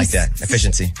go. I like that.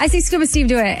 Efficiency. I see Scuba Steve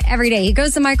do it every day. He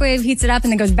goes to the microwave, heats it up,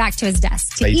 and then goes back to his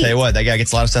desk to eat. Tell you what, that guy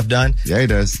gets a lot of stuff done. Yeah, he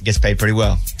does. Gets paid pretty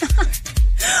well.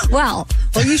 Well,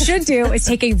 what you should do is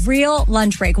take a real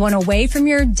lunch break, one away from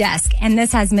your desk. And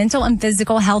this has mental and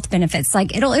physical health benefits.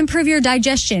 Like it'll improve your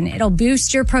digestion, it'll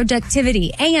boost your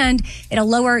productivity, and it'll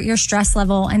lower your stress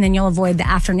level, and then you'll avoid the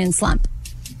afternoon slump.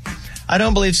 I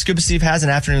don't believe Scuba Steve has an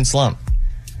afternoon slump.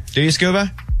 Do you,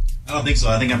 Scuba? I don't think so.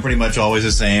 I think I'm pretty much always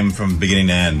the same from beginning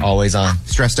to end. Always on.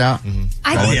 Stressed out? Mm-hmm.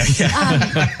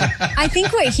 I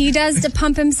think what he does to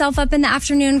pump himself up in the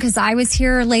afternoon, because I was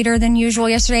here later than usual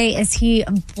yesterday, is he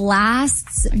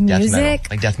blasts music.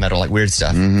 Death metal, like weird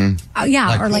stuff. Mm-hmm.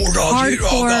 Or like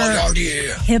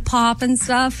hardcore hip hop and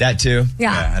stuff. That too.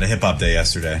 Yeah. I had a hip hop day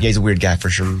yesterday. Yeah, he's a weird guy for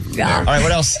sure. Yeah. All right,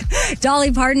 what else?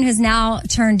 Dolly Parton has now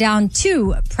turned down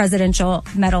 2 presidential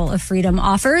Medal of Freedom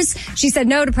offers. She said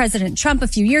no to President Trump a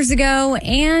few years ago,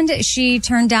 and she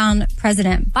turned down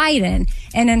President Biden.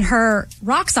 And in her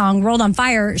rock song, World on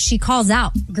Fire, she calls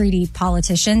out greedy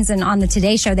politicians. And on the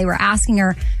Today Show, they were asking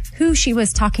her who she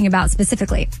was talking about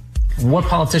specifically. What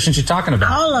politicians you talking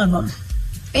about? All of them.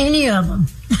 Any of them.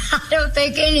 I don't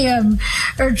think any of them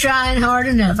are trying hard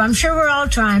enough. I'm sure we're all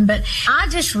trying, but I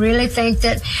just really think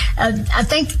that, I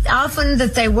think often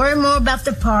that they worry more about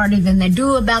the party than they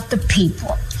do about the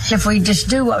people. If we just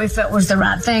do what we felt was the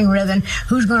right thing rather than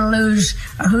who's going to lose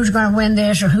or who's going to win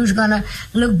this or who's going to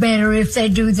look better if they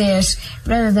do this,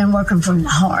 rather than working from the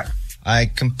heart. I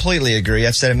completely agree.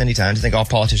 I've said it many times. I think all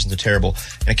politicians are terrible.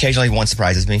 And occasionally one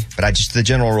surprises me. But the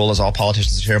general rule is all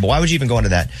politicians are terrible. Why would you even go into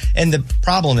that? And the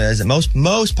problem is that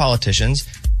most politicians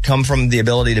come from the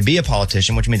ability to be a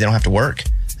politician, which means they don't have to work.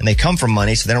 And they come from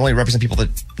money, so they don't really represent people that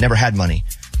never had money.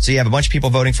 So you have a bunch of people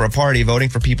voting for a party, voting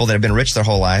for people that have been rich their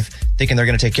whole life, thinking they're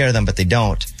going to take care of them, but they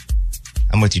don't.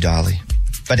 I'm with you, Dolly.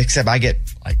 But except I get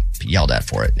yelled at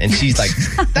for it. And she's like,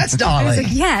 that's Dolly.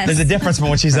 Yes. There's a difference from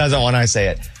when she says it when I say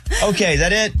it. Okay, is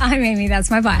that it? I'm Amy.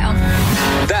 That's my pile.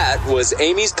 That was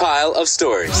Amy's pile of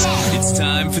stories. It's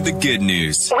time for the good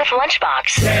news. With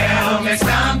Lunchbox. Tell me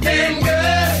something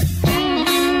good.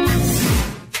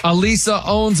 Alisa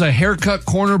owns a haircut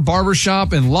corner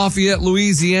barbershop in Lafayette,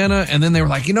 Louisiana. And then they were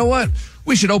like, you know what?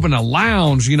 We should open a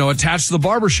lounge, attached to the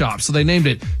barbershop. So they named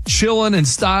it Chillin' and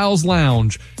Styles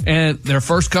Lounge. And their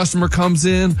first customer comes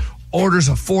in, orders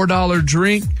a $4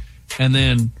 drink, and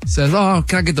then says, oh,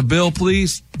 can I get the bill,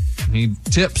 please? And he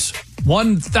tips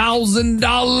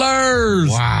 $1,000.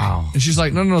 Wow. And she's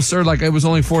like, no, sir. Like, it was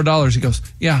only $4. He goes,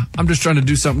 yeah, I'm just trying to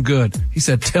do something good. He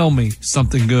said, tell me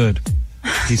something good.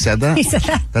 He said that? He said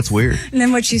that. That's weird. And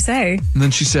then what'd she say? And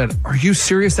then she said, are you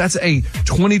serious? That's a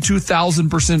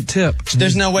 22,000% tip.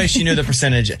 There's no way she knew the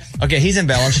percentage. Okay, he's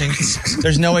embellishing.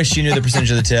 There's no way she knew the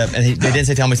percentage of the tip. And they didn't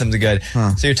say, tell me something good.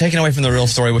 So you're taking away from the real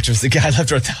story, which was the guy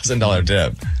left her $1,000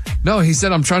 tip. No, he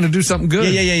said, I'm trying to do something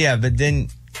good. Yeah. But then...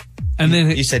 And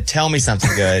then you said, tell me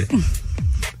something good.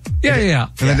 Yeah.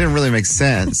 And that didn't really make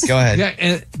sense. Go ahead. Yeah,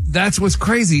 and that's what's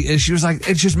crazy is she was like,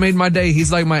 it just made my day.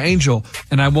 He's like my angel,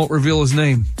 and I won't reveal his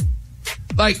name.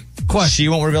 Like, question. She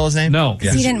won't reveal his name? No.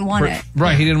 He didn't want it.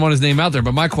 Right, he didn't want his name out there.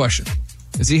 But my question,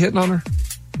 is he hitting on her?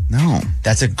 No.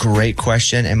 That's a great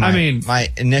question. And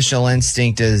my initial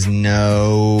instinct is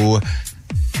no.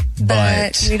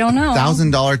 But we don't know.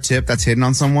 $1,000 tip that's hidden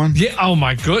on someone? Yeah. Oh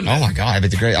my goodness. Oh my God. I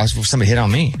bet somebody hit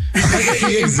on me.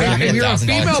 Exactly. If you're a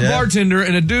female bartender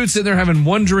and a dude sitting there having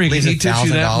one drink and he tips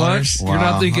you that much, you're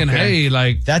not thinking, hey,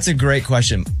 like. That's a great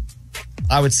question.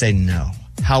 I would say no.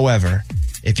 However,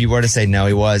 if you were to say no,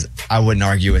 he was, I wouldn't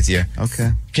argue with you.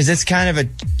 Okay. Because it's kind of a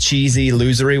cheesy,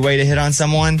 losery way to hit on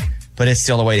someone, but it's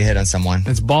still a way to hit on someone.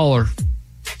 It's baller.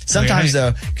 Sometimes,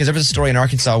 though, because there was a story in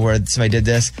Arkansas where somebody did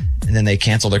this, and then they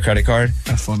canceled their credit card.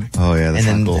 That's funny. Oh, yeah, that's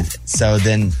not cool. So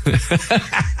then...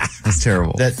 That's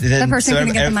terrible. The person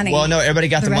couldn't get the money. Well, no, everybody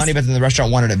got the money, but then the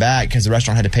restaurant wanted it back because the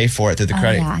restaurant had to pay for it through the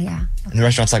credit. Yeah. And the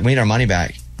restaurant's like, we need our money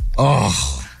back.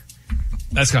 Oh.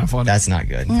 That's kind of funny. That's not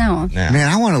good. No. Man,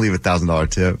 I want to leave $1,000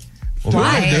 tip. Well,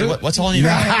 why? What's holding you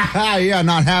back? Yeah,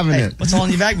 not having it. What's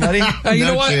holding you back, buddy? You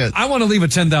know what? Chance. I want to leave a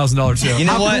 $10,000 tip. You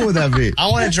know what? How cool would that be? I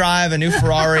want to drive a new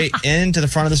Ferrari into the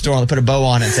front of the store and put a bow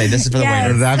on it and say, this is for the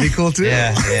winner. That'd be cool, too.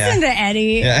 Yeah. Listen to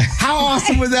Eddie. Yeah. How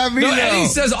awesome would that be, No, though? Eddie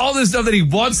says all this stuff that he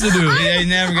wants to do. Yeah, he's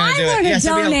never going to do it. I'm going to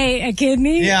donate a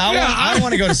kidney. Yeah, I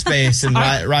want to go to space and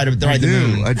ride the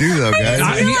moon. I do, though, guys.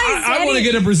 I want to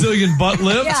get a Brazilian butt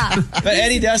lift. Yeah. But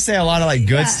Eddie does say a lot of like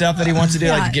good stuff that he wants to do,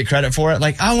 like to get credit for it.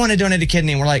 Like, I want to donate a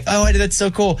kidney. And we're like, oh, Eddie, that's so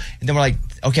cool. And then we're like,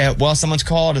 okay, well, someone's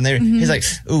called, and he's like,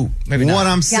 ooh, maybe not. What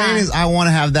I'm saying is I want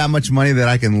to have that much money that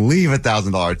I can leave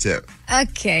 $1,000 tip.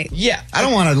 Okay. Yeah. I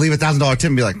don't want to leave $1,000 tip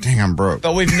and be like, dang, I'm broke.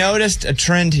 But we've noticed a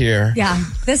trend here. Yeah,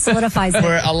 this solidifies it.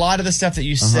 Where a lot of the stuff that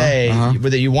you say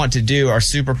that you want to do are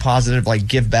super positive, like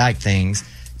give back things.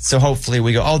 So hopefully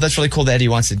we go, oh, that's really cool that Eddie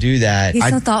wants to do that. He's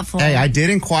so thoughtful. Hey, I did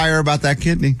inquire about that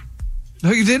kidney. No,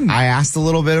 you didn't. I asked a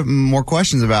little bit more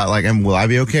questions about, like, will I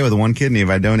be okay with one kidney if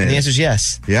I donate? And the answer is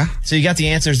yes. Yeah? So you got the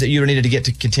answers that you needed to get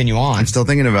to continue on. I'm still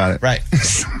thinking about it. Right.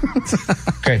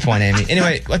 Great point, Amy.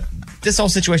 Anyway, this whole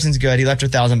situation's good. He left her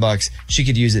 $1,000. She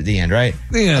could use it at the end, right?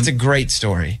 Yeah. That's a great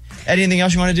story. Eddie, anything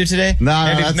else you want to do today?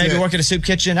 No, maybe work at a soup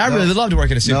kitchen. I'd really love to work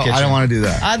at a soup kitchen. I don't want to do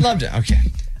that. I'd love to. Okay.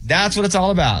 That's what it's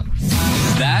all about.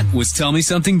 That was Tell Me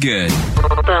Something Good.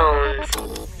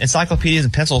 Encyclopedias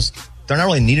and pencils, they're not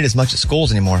really needed as much at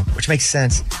schools anymore, which makes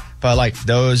sense. But like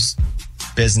those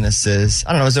businesses,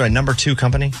 I don't know, is there a number 2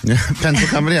 company? Pencil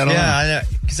company? I don't know. Yeah,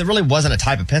 because it really wasn't a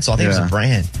type of pencil. I think it was a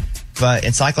brand. But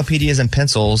encyclopedias and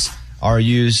pencils are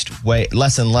used way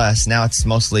less and less. Now it's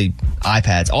mostly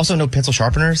iPads. Also no pencil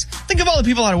sharpeners. Think of all the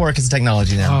people out of work as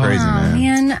technology now. Crazy,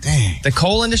 man. Dang. The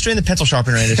coal industry and the pencil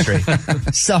sharpener industry.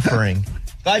 Suffering.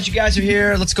 Glad you guys are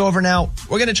here. Let's go over now.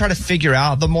 We're going to try to figure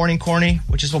out the morning corny,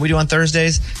 which is what we do on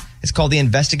Thursdays. It's called the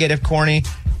investigative corny.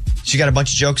 She got a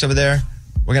bunch of jokes over there.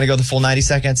 We're going to go the full 90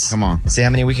 seconds. Come on. See how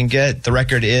many we can get. The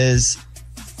record is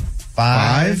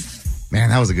 5. Man,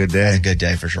 that was a good day. That was a good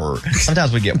day for sure.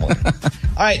 Sometimes we get more.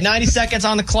 All right, 90 seconds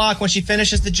on the clock. When she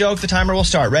finishes the joke, the timer will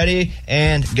start. Ready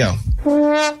and go.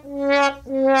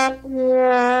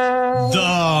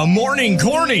 The morning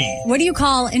corny. What do you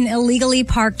call an illegally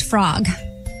parked frog?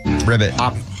 Ribbit.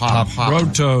 Hop.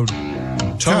 Road toad.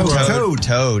 Toad. Toad.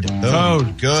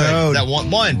 Good. Toad. That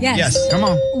one. Yes. Come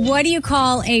on. What do you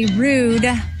call a rude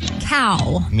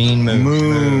cow? Mean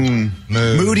Moon.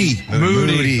 Moody.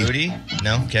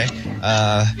 No? Okay.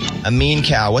 A mean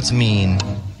cow. What's mean?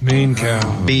 Mean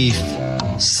cow. Beef.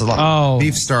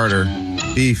 Beef starter.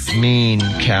 Beef. Mean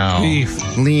cow.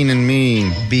 Beef. Lean and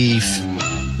mean. Beef.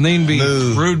 Lean beef.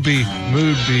 Moo. Rude beef.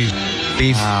 Mood beef.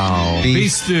 Beef.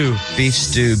 Beef stew. Beef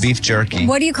stew. Beef jerky.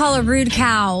 What do you call a rude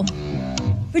cow?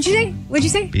 What'd you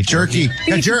say? Beef jerky.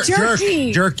 Beef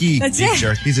jerky. Jerky. That's Beef it.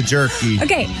 jerky. He's a jerky.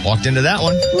 Okay. Walked into that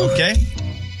one. Okay.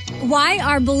 Why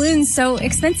are balloons so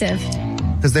expensive?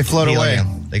 Because they float away.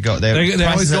 They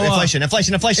always go inflation.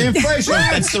 Inflation.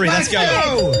 That's 3. Let's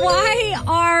go. Why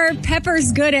are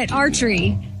peppers good at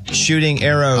archery? Shooting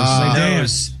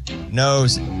arrows.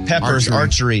 Nose. Peppers.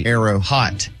 Archery. Arrow.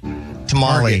 Hot.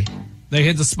 Tamale. They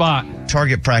hit the spot.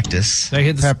 Target practice. They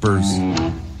hit the peppers.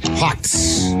 Hot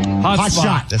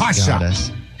spot. Hot shot.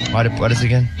 What is it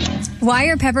again? Why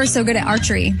are peppers so good at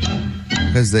archery?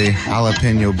 Because they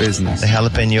jalapeno business. The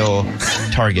jalapeno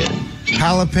target.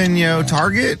 Jalapeno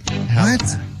target?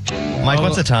 What? Mike,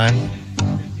 what's the time?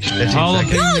 15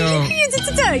 seconds.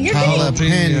 No, you're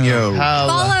Jalapeno.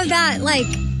 Follow that,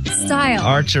 style.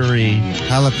 Archery.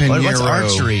 Jalapeno. What's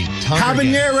archery?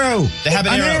 Habanero. The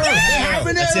habanero.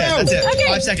 Habanero. That's it. Okay.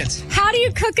 5 seconds. How do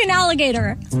you cook an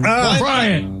alligator? Fry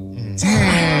it.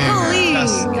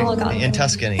 In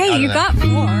Tuscany. Hey, you got 4.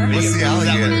 What's the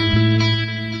alligator?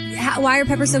 Why are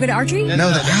peppers so good at archery?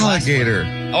 No, the alligator.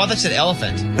 Oh, I thought you said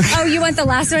elephant. Oh, you want the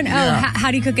last one? Oh,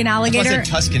 how do you cook an I alligator? said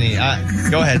Tuscany.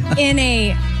 Go ahead. In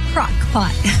a crock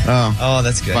pot. Oh,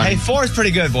 that's good. Fine. Hey, 4 is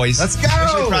pretty good, boys. Let's go. We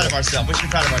should be proud of ourselves. All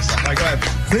right, go ahead.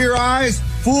 Clear eyes,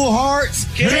 full hearts,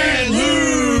 Can't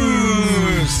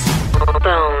lose.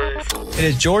 It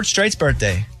is George Strait's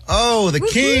birthday. Oh, the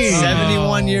king.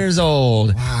 71 years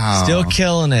old. Wow. Still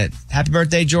killing it. Happy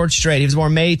birthday, George Strait. He was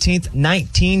born May 18th,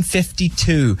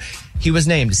 1952. He was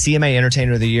named CMA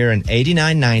Entertainer of the Year in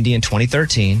 89, 90, and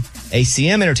 2013.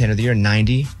 ACM Entertainer of the Year in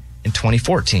 90 and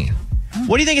 2014.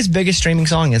 What do you think his biggest streaming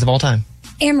song is of all time?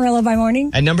 Amarillo by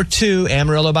Morning. At number 2,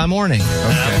 Amarillo by Morning.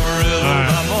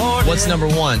 Okay. What's number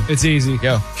 1? It's easy.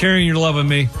 Go. Carrying Your Love with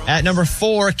Me. At number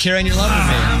 4, Carrying Your Love with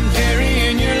Me.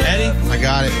 Eddie? I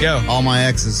got it. Go. All my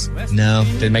exes. No,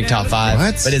 didn't make top 5.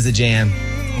 What? But is a jam.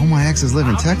 All my exes live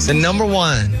in Texas. The number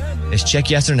 1 is Check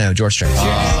Yes or No, George Strait.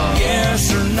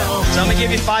 Yes or no. So I'm going to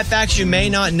give you 5 facts you may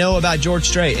not know about George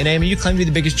Strait. And Amy, you claim to be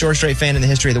the biggest George Strait fan in the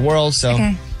history of the world. So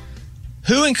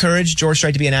who encouraged George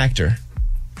Strait to be an actor?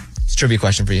 It's a trivia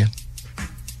question for you.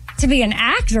 To be an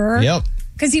actor? Yep.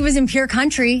 Because he was in Pure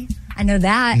Country. I know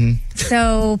that.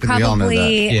 So We all know that.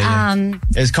 probably...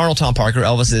 It was Colonel Tom Parker,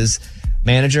 Elvis's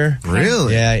manager.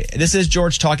 Really? Yeah. This is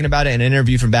George talking about it in an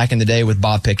interview from back in the day with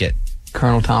Bob Pickett.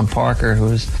 Colonel Tom Parker,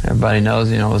 who everybody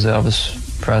knows, was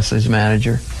Elvis Presley's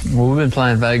manager. Well, we've been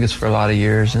playing Vegas for a lot of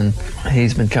years, and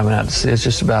he's been coming out to see us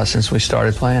just about since we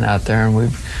started playing out there, and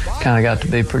we've kind of got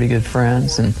to be pretty good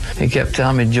friends. And he kept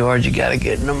telling me, George, you got to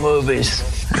get in the movies.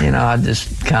 I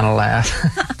just kind of laugh.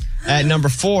 At number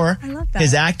 4,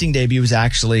 his acting debut was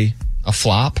actually a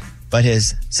flop, but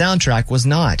his soundtrack was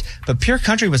not. But Pure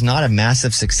Country was not a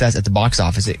massive success at the box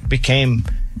office. It became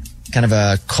kind of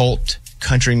a cult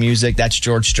country music. That's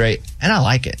George Strait, and I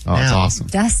like it. Oh, it's awesome.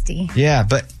 Dusty. Yeah,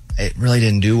 but it really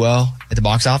didn't do well at the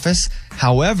box office.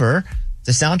 However,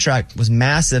 the soundtrack was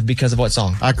massive because of what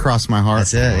song? I Cross My Heart.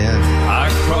 That's it, yeah. I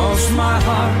cross my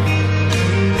heart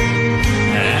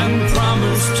and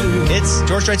promise to. It's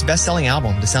George Strait's best-selling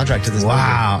album, the soundtrack to this movie.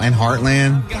 Wow, and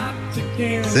Heartland.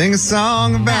 Sing a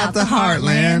song about the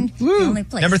Heartland.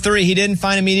 Number 3, he didn't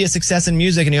find immediate success in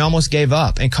music, and he almost gave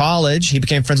up. In college, he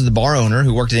became friends with the bar owner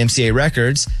who worked at MCA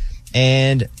Records,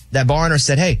 and that bar owner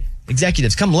said, hey,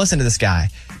 executives, come listen to this guy.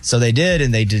 So they did,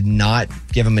 and they did not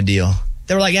give him a deal.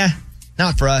 They were like,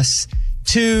 not for us.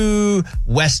 Too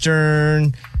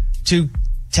Western, too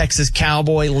Texas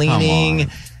cowboy leaning.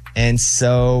 And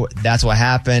so that's what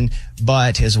happened.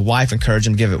 But his wife encouraged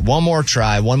him to give it one more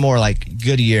try, one more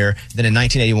good year. Then in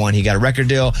 1981, he got a record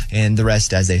deal, and the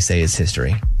rest, as they say, is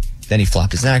history. Then he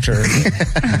flopped as an actor.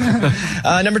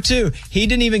 Number 2, he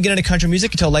didn't even get into country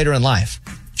music until later in life.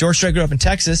 George Strait grew up in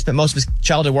Texas, spent most of his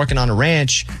childhood working on a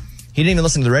ranch. He didn't even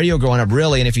listen to the radio growing up,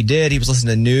 really. And if he did, he was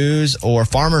listening to news or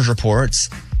farmers reports.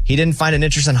 He didn't find an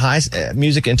interest in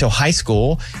music until high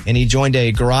school, and he joined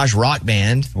a garage rock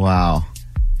band. Wow.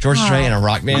 George Strait in a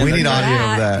rock band. We need audio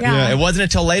of that. Yeah, it wasn't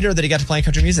until later that he got to playing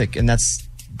country music, and that's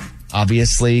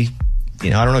obviously, I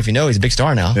don't know if you know, he's a big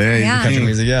star now. Yeah. Country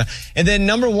music, yeah. And then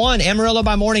number 1, Amarillo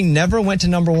by Morning never went to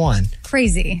number 1.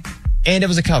 Crazy. And it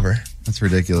was a cover. That's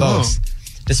ridiculous.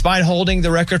 Both. Despite holding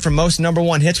the record for most number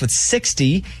 1 hits with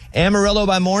 60, Amarillo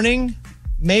by Morning,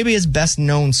 maybe his best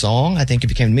known song. I think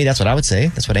if it came to me, that's what I would say.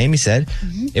 That's what Amy said.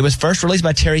 It was first released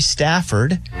by Terry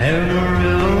Stafford.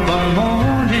 Amarillo by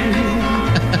morning,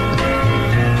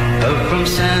 up from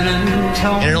San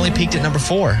Antonio. And it only peaked at number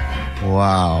 4.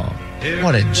 Wow.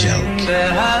 What a joke.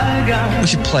 We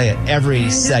should play it every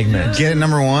segment. Get it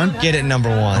number one? Get it number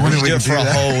one. We should do it for a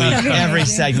whole week. Every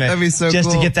segment. That'd be so just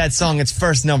cool. to get that song its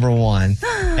first number one.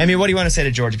 Amy, what do you want to say to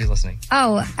George if he's listening?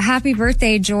 Oh, happy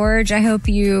birthday, George. I hope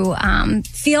you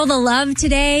feel the love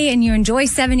today and you enjoy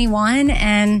 71.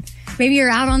 And maybe you're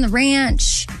out on the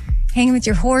ranch, hanging with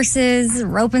your horses,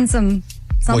 roping something.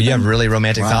 Well, you have really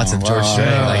romantic thoughts of George Strait.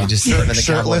 Like just living the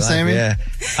shirtless, cowboy life. Amy? Yeah.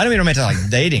 I don't mean romantic like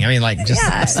dating. I mean like just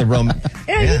it's the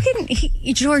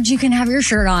George, you can have your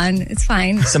shirt on. It's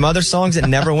fine. Some other songs that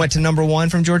never went to number one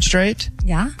from George Strait.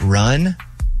 Yeah. Run,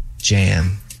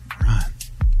 Jam. Run.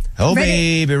 Oh,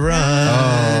 Ready? baby,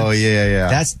 run. Oh,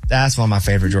 yeah. That's one of my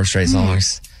favorite George Strait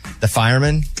songs. The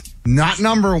Fireman. Not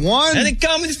number one. And it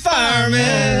comes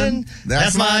Fireman.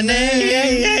 That's my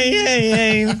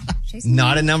name.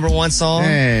 Not a number one song.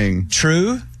 Dang.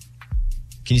 True.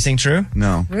 Can you sing True?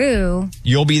 No. True.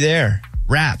 You'll Be There.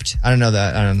 Wrapped. I don't know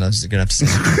that. I don't know if this is good enough to sing.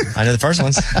 I know the first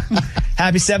ones.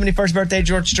 Happy 71st birthday,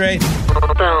 George Strait.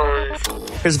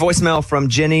 Here's a voicemail from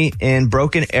Jenny in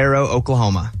Broken Arrow,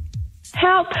 Oklahoma.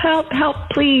 Help,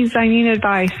 please. I need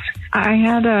advice. I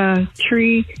had a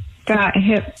tree got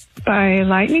hit by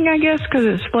lightning, I guess, because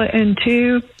it split in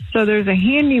two. So there's a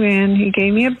handyman. He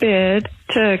gave me a bid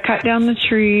to cut down the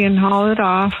tree and haul it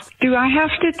off. Do I have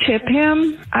to tip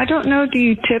him? I don't know. Do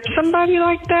you tip somebody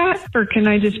like that? Or can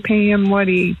I just pay him what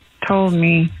he told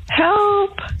me?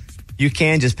 Help. You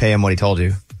can just pay him what he told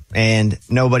you, and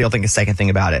nobody will think a second thing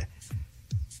about it.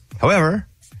 However,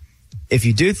 if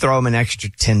you do throw him an extra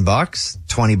 $10,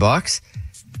 $20,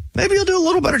 maybe he'll do a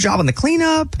little better job on the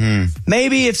cleanup.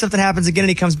 Maybe if something happens again and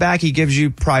he comes back, he gives you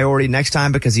priority next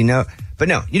time because you know. But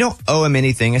no, you don't owe him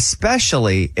anything,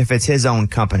 especially if it's his own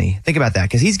company. Think about that,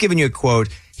 because he's giving you a quote.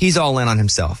 He's all in on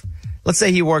himself. Let's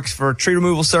say he works for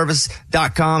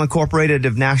treeremovalservice.com Incorporated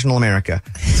of National America.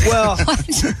 Well,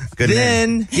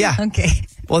 then, yeah. Okay.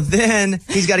 Well, then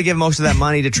he's got to give most of that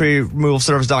money to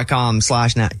treeremovalservice.com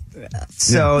 /net.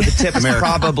 So the tip is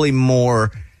probably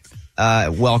more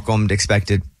welcomed,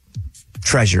 expected,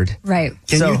 treasured. Right.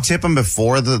 Can you tip him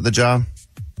before the job?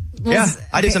 Yeah,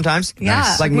 I do sometimes.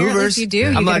 Yeah, like apparently movers. if you do,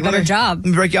 you get a better job.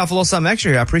 Let me break you off a little something extra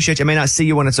here. I appreciate you. I may not see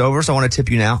you when it's over, so I want to tip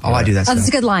you now. Oh, I do that Oh, stuff. that's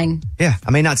a good line. Yeah, I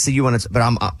may not see you when it's, but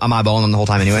I'm eyeballing them the whole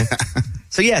time anyway.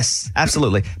 So yes,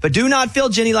 absolutely. But do not feel,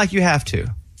 Jenny, like you have to,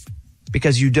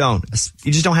 because you don't.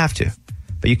 You just don't have to,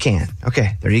 but you can.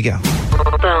 Okay, there you go.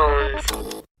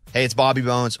 Hey, it's Bobby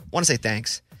Bones. Want to say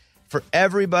thanks for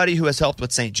everybody who has helped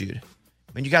with St. Jude.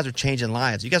 I mean, you guys are changing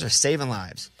lives. You guys are saving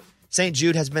lives. St.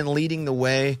 Jude has been leading the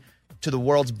way to the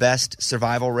world's best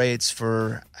survival rates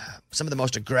for some of the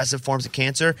most aggressive forms of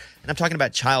cancer. And I'm talking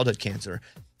about childhood cancer.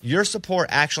 Your support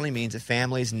actually means that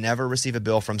families never receive a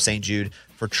bill from St. Jude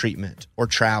for treatment or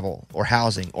travel or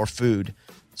housing or food.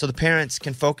 So the parents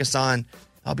can focus on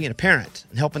being a parent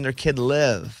and helping their kid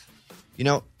live. You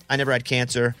know, I never had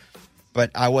cancer,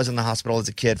 but I was in the hospital as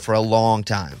a kid for a long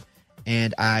time.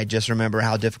 And I just remember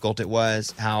how difficult it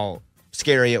was, how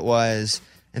scary it was.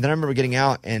 And then I remember getting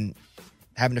out and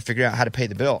having to figure out how to pay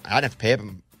the bill. I didn't have to pay it,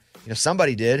 but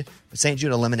somebody did. But St.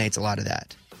 Jude eliminates a lot of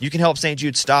that. You can help St.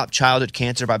 Jude stop childhood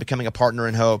cancer by becoming a partner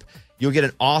in hope. You'll get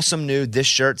an awesome new This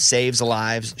Shirt Saves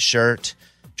Lives shirt.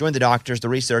 Join the doctors, the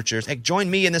researchers. Hey,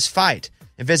 join me in this fight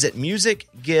and visit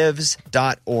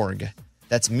musicgives.org.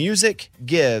 That's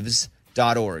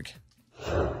musicgives.org.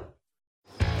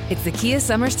 It's the Kia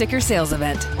Summer Sticker Sales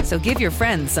Event, so give your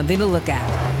friends something to look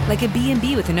at, like a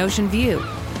B&B with an ocean view,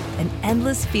 an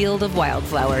endless field of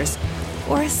wildflowers,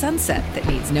 or a sunset that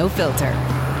needs no filter.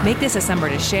 Make this a summer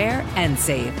to share and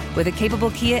save with a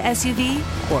capable Kia SUV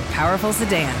or powerful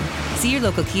sedan. See your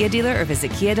local Kia dealer or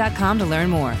visit kia.com to learn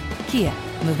more. Kia,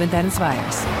 movement that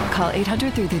inspires. Call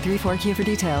 800-3334-KIA for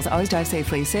details. Always drive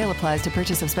safely. Sale applies to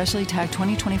purchase of specially tagged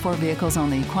 2024 vehicles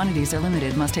only. Quantities are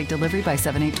limited. Must take delivery by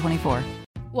 7/8/24.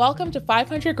 Welcome to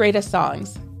 500 Greatest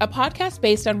Songs, a podcast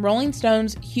based on Rolling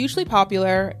Stone's hugely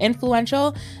popular,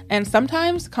 influential, and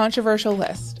sometimes controversial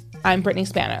list. I'm Brittany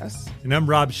Spanos. And I'm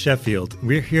Rob Sheffield.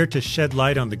 We're here to shed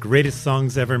light on the greatest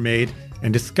songs ever made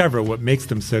and discover what makes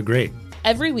them so great.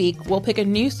 Every week, we'll pick a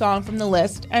new song from the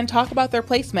list and talk about their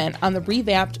placement on the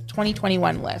revamped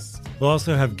 2021 list. We'll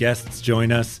also have guests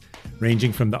join us,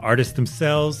 ranging from the artists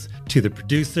themselves to the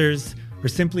producers, or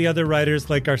simply other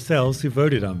writers like ourselves who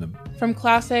voted on them. From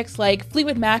classics like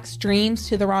Fleetwood Mac's Dreams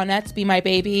to the Ronettes' Be My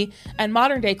Baby, and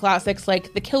modern-day classics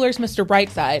like The Killer's Mr.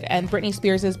 Brightside and Britney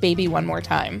Spears' Baby One More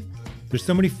Time. There's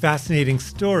so many fascinating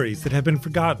stories that have been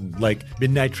forgotten, like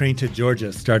Midnight Train to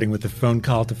Georgia starting with a phone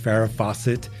call to Farrah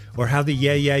Fawcett, or how the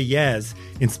Yeah Yeah Yeahs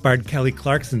inspired Kelly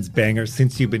Clarkson's banger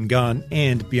Since You've Been Gone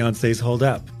and Beyoncé's Hold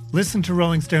Up. Listen to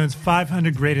Rolling Stone's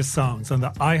 500 Greatest Songs on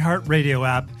the iHeartRadio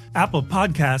app, Apple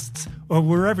Podcasts, or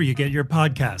wherever you get your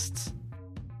podcasts.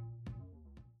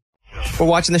 We're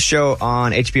watching the show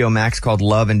on HBO Max called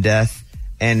Love and Death,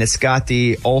 and it's got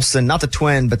the Olsen, not the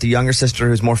twin, but the younger sister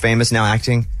who's more famous now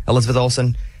acting, Elizabeth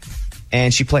Olsen.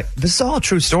 And she played, this is all a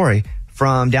true story,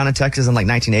 from down in Texas in like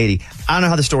 1980. I don't know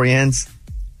how the story ends,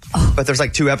 but there's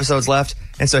like 2 episodes left.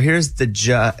 And so here's the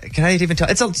can I even tell?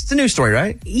 It's a news story,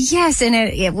 right? Yes, and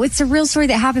it's a real story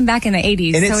that happened back in the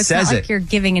 80s. And it so it's says not like you're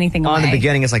giving anything away. On the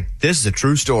beginning, it's like, this is a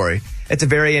true story. At the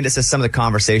very end, it says some of the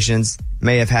conversations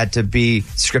may have had to be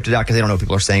scripted out because they don't know what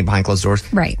people are saying behind closed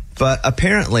doors. Right. But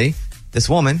apparently, this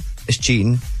woman is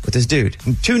cheating with this dude.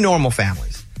 2 normal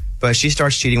families. But she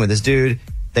starts cheating with this dude.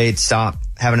 They'd stop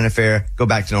having an affair, go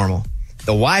back to normal.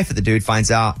 The wife of the dude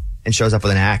finds out and shows up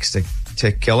with an axe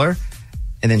to kill her.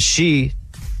 And then she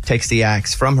takes the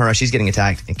axe from her as she's getting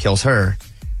attacked and kills her.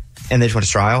 And they just went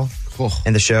to trial. Cool.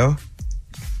 And the show,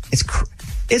 it's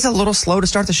a little slow to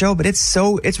start the show, but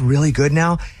it's really good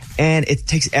now. And it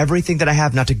takes everything that I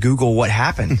have not to Google what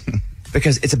happened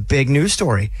because it's a big news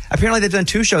story. Apparently they've done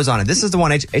 2 shows on it. This is the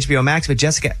one HBO Max with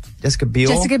Jessica Biel.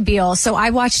 Jessica Biel. So I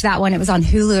watched that one. It was on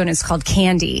Hulu and it's called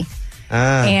Candy.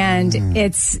 And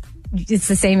it's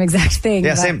the same exact thing.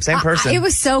 Yeah, same person. It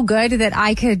was so good that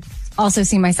I could also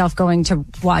see myself going to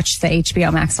watch the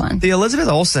HBO Max one. The Elizabeth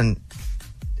Olsen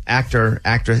actress,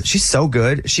 she's so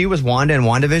good. She was Wanda in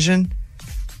WandaVision.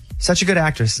 Such a good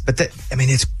actress. But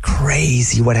it's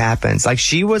crazy what happens. Like,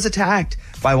 she was attacked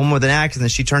by a woman with an axe, and then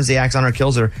she turns the axe on her,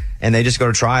 kills her, and they just go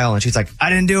to trial, and she's like,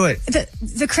 I didn't do it.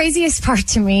 The craziest part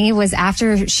to me was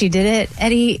after she did it,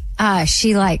 Eddie,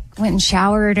 she like went and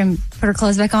showered and put her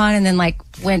clothes back on and then like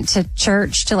went to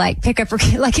church to like pick up her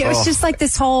kid. Like, it was just like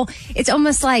this whole, it's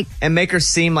almost like. And make her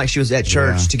seem like she was at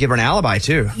church to give her an alibi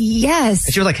too. Yes.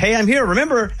 And she was like, hey, I'm here.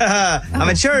 Remember, I'm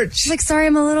at church. She's like, sorry,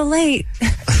 I'm a little late.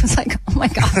 I was like, oh my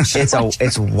gosh.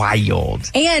 It's wild.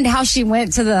 And how she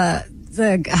went to the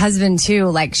husband too.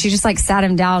 Like, she just like sat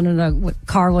him down in a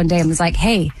car one day and was like,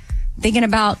 hey, thinking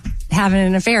about having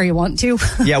an affair, you want to?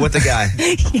 Yeah, with the guy.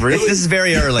 This is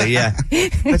very early, yeah.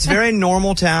 It's very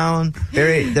normal town.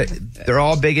 They're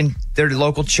all big in their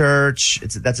local church.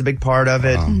 That's a big part of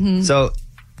it. Mm-hmm. So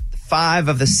 5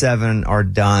 of the 7 are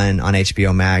done on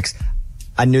HBO Max.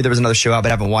 I knew there was another show out, but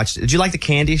I haven't watched it. Did you like the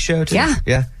Candy show too? Yeah.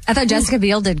 Yeah. I thought Jessica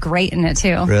Biel did great in it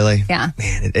too. Really? Yeah.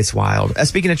 Man, it's wild.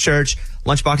 Speaking of church,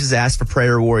 Lunchbox has asked for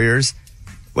prayer warriors,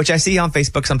 which I see on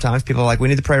Facebook sometimes. People are like, we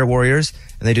need the prayer warriors,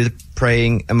 and they do the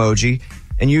praying emoji.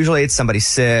 And usually it's somebody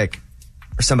sick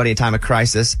or somebody in time of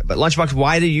crisis. But Lunchbox,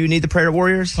 why do you need the prayer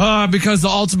warriors? Because the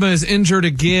Ultima is injured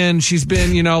again. She's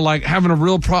been, like having a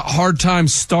real hard time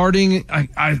starting.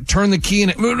 I turn the key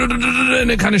and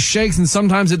it kind of shakes, and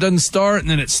sometimes it doesn't start, and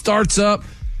then it starts up.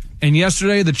 And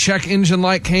yesterday the check engine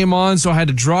light came on, so I had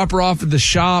to drop her off at the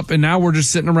shop, and now we're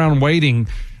just sitting around waiting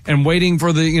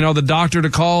for the, the doctor to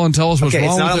call and tell us what's wrong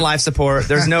with it. Okay, it's not on life support.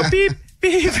 There's no beep,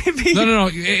 beep, beep, beep.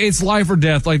 No. It's life or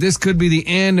death. Like, this could be the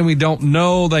end, and we don't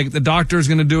know. Like, the doctor's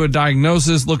going to do a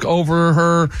diagnosis, look over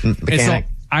her. Mechanic.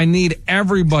 So I need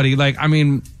everybody. Like, I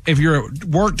mean, if you're at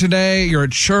work today, you're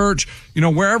at church,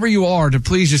 wherever you are, to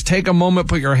please just take a moment,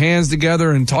 put your hands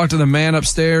together and talk to the man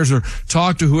upstairs or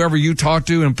talk to whoever you talk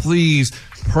to, and please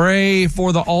pray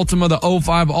for the Ultima, the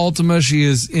 05 Ultima. She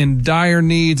is in dire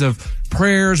needs of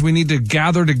prayers. We need to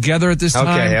gather together at this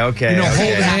time. Okay.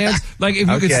 Hold hands. Like, if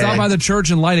you could stop by the church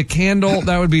and light a candle,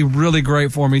 that would be really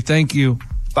great for me. Thank you.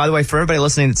 By the way, for everybody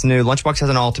listening that's new, Lunchbox has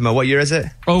an Ultima. What year is it?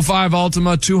 05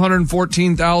 Ultima,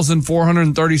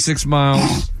 214,436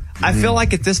 miles. I feel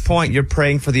like at this point, you're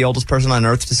praying for the oldest person on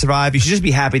Earth to survive. You should just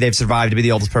be happy they've survived to be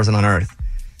the oldest person on Earth.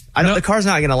 I know the car's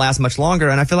not going to last much longer,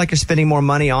 and I feel like you're spending more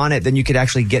money on it than you could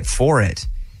actually get for it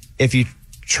if you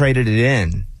traded it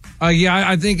in.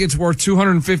 I think it's worth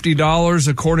 $250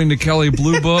 according to Kelly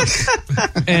Blue Book.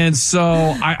 And so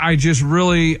I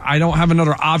don't have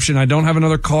another option. I don't have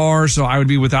another car, so I would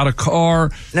be without a car.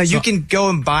 Now, you can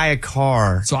go and buy a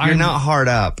car. So you're not hard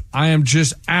up. I am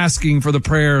just asking for the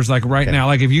prayers, like right now.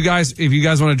 Like, if you guys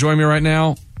want to join me right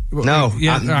now. No,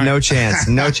 right. No chance.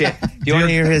 No chance. Do you want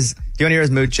to hear his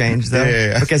mood change, though?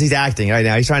 Yeah. Because he's acting right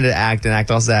now. He's trying to act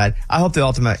all sad. I hope the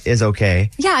Ultima is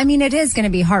okay. Yeah, I mean, it is going to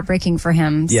be heartbreaking for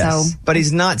him. Yes. So. But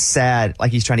he's not sad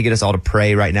like he's trying to get us all to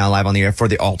pray right now live on the air for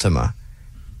the Ultima.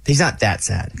 He's not that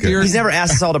sad. He's never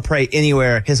asked us all to pray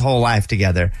anywhere his whole life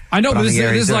together. I know, but this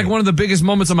is like one of the biggest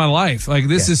moments of my life. Like,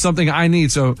 this is something I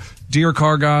need. So, dear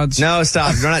car gods. No,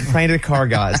 stop. You're not praying to the car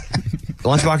gods.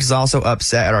 Lunchbox is also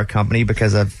upset at our company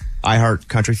because of iHeart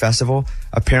Country Festival.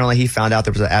 Apparently, he found out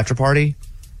there was an after party,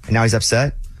 and now he's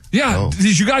upset. Yeah.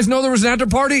 Did you guys know there was an after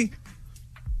party?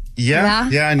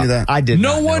 Yeah, I knew that. I did.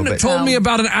 No one told me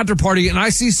about an after party, and I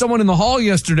see someone in the hall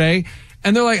yesterday,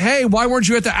 and they're like, "Hey, why weren't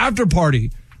you at the after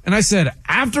party?" And I said,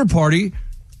 "After party?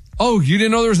 Oh, you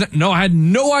didn't know there was no? I had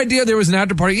no idea there was an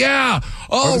after party. Yeah.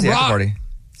 Oh, Where was the after party?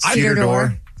 Cedar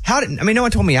Door. No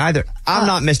one told me either. I'm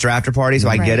not Mr. After Party, so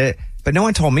I get it. But no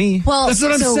one told me. Well, that's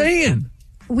what I'm saying.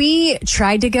 We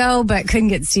tried to go, but couldn't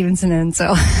get Stevenson in.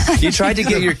 So you tried to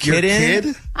get your kid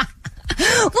in?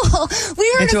 Well,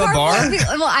 we were into in a bar.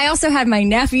 Well, I also had my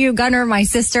nephew, Gunnar, my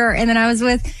sister, and then I was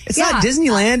with. It's not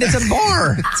Disneyland. It's a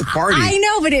bar. It's a party. I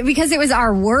know, but because it was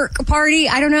our work party,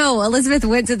 I don't know. Elizabeth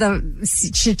went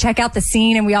to check out the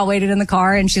scene, and we all waited in the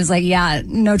car, and she was like, "Yeah,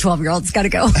 no 12-year-olds got to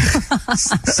go."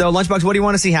 So, Lunchbox, what do you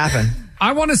want to see happen?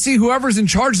 I want to see whoever's in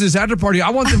charge of this after party. I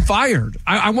want them fired.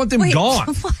 I want them gone.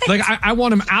 What? Like, I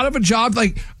want them out of a job.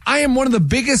 Like, I am one of the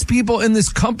biggest people in this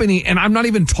company, and I'm not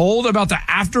even told about the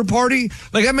after party.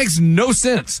 Like, that makes no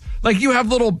sense. Like, you have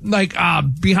little, like,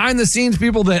 behind the scenes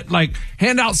people that, like,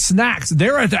 hand out snacks.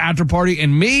 They're at the after party,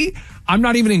 and me, I'm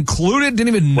not even included,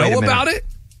 didn't even know about it.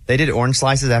 They did orange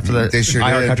slices after the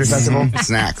IR Country Festival?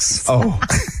 Snacks. Oh.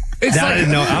 I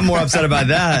didn't know. I'm more upset about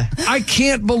that. I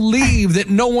can't believe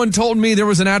that no one told me there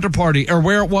was an after party or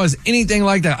where it was, anything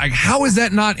like that. Like, how is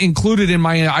that not included in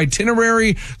my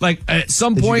itinerary? Like, at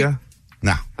some point. You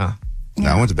go? No. No,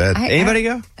 I went to bed. Anybody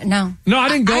go? No. No, I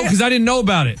didn't go because I didn't know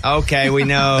about it. Okay, we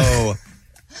know.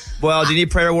 Well, do you need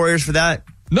prayer warriors for that?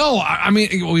 No, I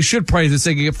mean, we should pray that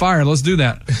they can get fired. Let's do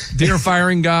that. Dear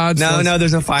firing gods. No,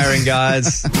 there's no firing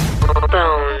gods.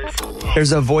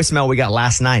 There's a voicemail we got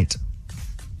last night.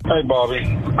 Hey, Bobby.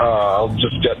 I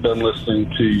just got done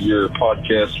listening to your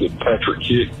podcast with Patrick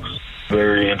Hicks.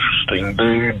 Very interesting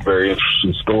dude. Very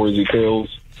interesting stories he tells.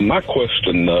 My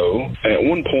question, though, at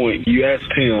one point you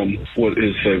asked him what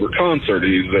his favorite concert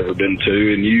he's ever been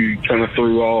to, and you kind of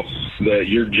threw off that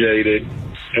you're jaded,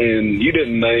 and you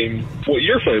didn't name what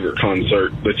your favorite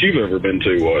concert that you've ever been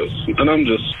to was. And I'm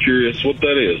just curious what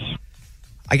that is.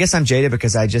 I guess I'm jaded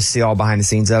because I just see all behind the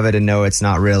scenes of it and know it's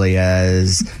not really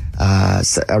as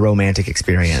a romantic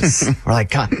experience. Or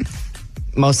like,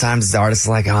 most times the artist is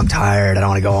like, oh, I'm tired, I don't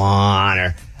want to go on.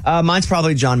 Or mine's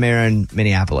probably John Mayer in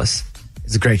Minneapolis.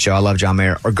 It's a great show. I love John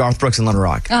Mayer. Or Garth Brooks in Little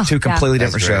Rock. Oh, two completely yeah.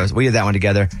 different shows. We did that one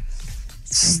together.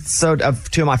 So,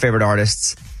 two of my favorite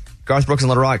artists, Garth Brooks in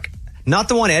Little Rock. Not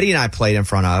the one Eddie and I played in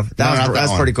front of.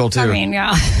 That's pretty cool, too. I mean,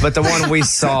 yeah. But the one we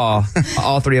saw,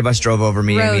 all three of us drove over,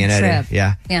 me, Amy, and Eddie. Road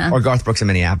trip. Yeah. Or Garth Brooks in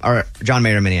Minneapolis, or John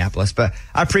Mayer in Minneapolis. But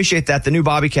I appreciate that. The new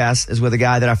Bobby Cast is with a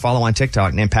guy that I follow on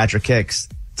TikTok named Patrick Hicks.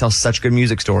 Tells such good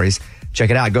music stories.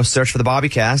 Check it out. Go search for the Bobby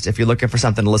Cast if you're looking for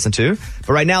something to listen to.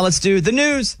 But right now, let's do the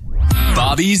news.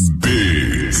 Bobby's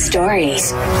Big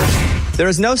Stories. There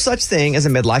is no such thing as a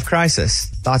midlife crisis.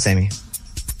 Thoughts, Amy?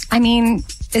 I mean,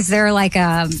 is there like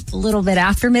a little bit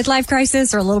after midlife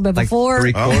crisis or a little bit before?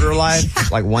 Like 3/4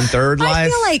 life? Like 1/3 life? I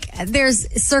feel like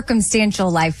there's circumstantial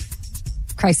life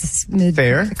crisis.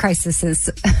 Fair. Crises.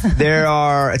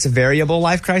 It's a variable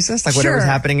life crisis, like whatever's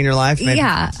happening in your life. Maybe.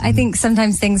 Yeah, I think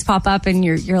sometimes things pop up and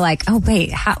you're like, oh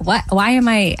wait, why am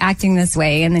I acting this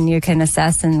way? And then you can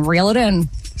assess and reel it in.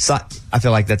 So, I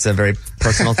feel like that's a very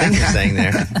personal thing you're saying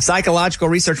there. Psychological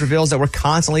research reveals that we're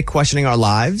constantly questioning our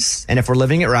lives and if we're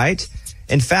living it right.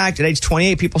 In fact, at age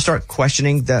 28, people start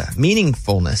questioning the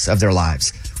meaningfulness of their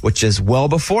lives, which is well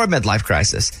before midlife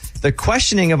crisis. The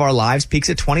questioning of our lives peaks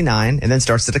at 29 and then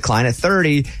starts to decline at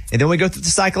 30. And then we go through the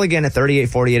cycle again at 38,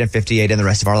 48, and 58 in the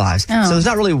rest of our lives. Oh. So there's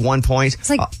not really one point. It's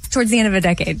like towards the end of a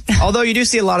decade. Although you do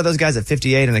see a lot of those guys at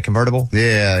 58 in a convertible.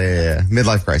 Yeah.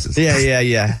 Midlife crisis.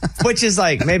 Yeah. Which is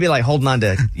like maybe like holding on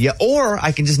to, or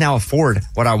I can just now afford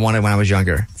what I wanted when I was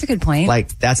younger. That's a good point.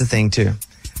 Like that's a thing too.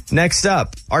 Next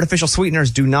up, artificial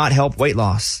sweeteners do not help weight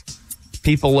loss.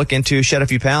 People looking to shed a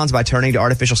few pounds by turning to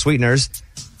artificial sweeteners.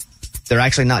 They're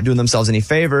actually not doing themselves any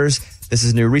favors. This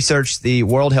is new research. The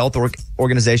World Health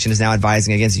Organization is now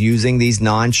advising against using these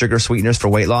non-sugar sweeteners for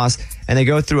weight loss. And they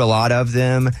go through a lot of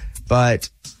them, and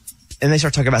they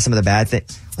start talking about some of the bad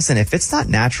things. Listen, if it's not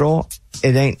natural,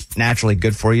 it ain't naturally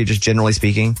good for you, just generally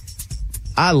speaking.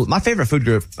 My favorite food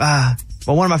group,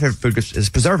 one of my favorite food groups is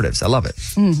preservatives. I love it.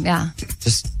 Yeah.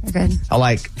 They're good. I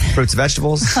like fruits and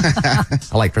vegetables.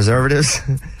 I like preservatives.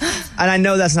 And I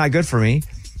know that's not good for me,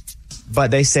 but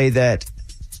they say that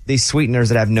these sweeteners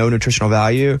that have no nutritional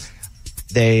value,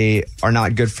 they are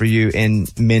not good for you in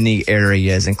many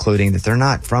areas, including that they're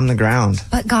not from the ground.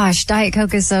 But gosh, Diet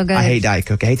Coke is so good. I hate Diet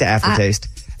Coke. I hate the aftertaste.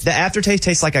 The aftertaste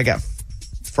tastes like I got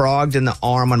frogged in the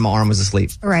arm when my arm was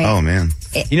asleep. Right. Oh, man.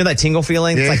 You know that tingle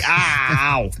feeling? Yeah. It's like,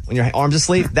 ow, when your arm's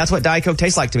asleep? That's what Diet Coke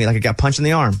tastes like to me, like it got punched in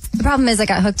the arm. The problem is I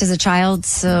got hooked as a child,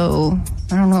 so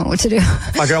I don't know what to do.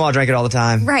 My grandma drank it all the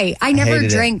time. Right. I never hated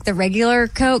it. drank the regular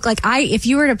Coke. Like if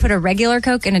you were to put a regular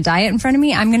Coke in a diet in front of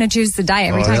me, I'm going to choose the diet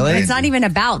every Oh, time. really? It's not even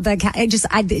about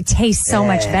it tastes so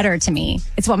much better to me.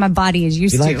 It's what my body is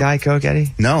used You to. like Diet Coke,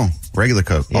 Eddie? No, regular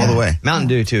Coke, all the way. Mountain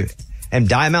Dew, too. And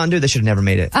Diet Mountain Dew, they should have never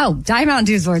made it. Oh, Diet Mountain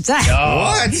Dew is where it's at.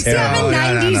 What? See, I'm a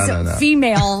 90s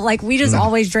female. Like, we just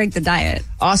always drank the diet.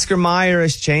 Oscar Mayer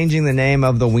is changing the name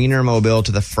of the Wiener Mobile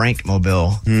to the Frank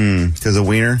Mobile. Because of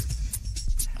Wiener?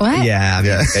 What? Yeah, I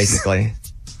mean, basically.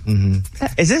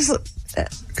 Is this...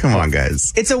 Come on,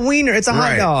 guys. It's a wiener. It's a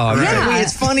hot dog. Yeah.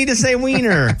 It's funny to say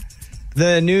wiener.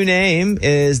 The new name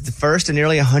is the first in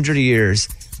nearly 100 years.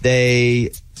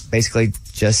 They basically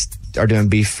just are doing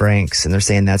beef franks, and they're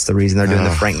saying that's the reason they're doing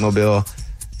the Frank Mobile.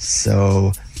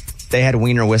 So they had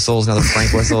wiener whistles, now the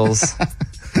Frank whistles.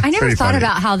 I never Pretty thought funny.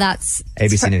 about how that's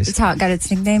ABC News. That's how it got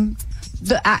its nickname.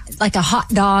 Like a hot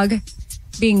dog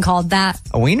being called that.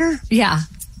 A wiener? Yeah.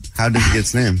 How did it get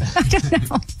its name? I don't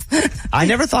know. I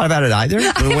never thought about it either.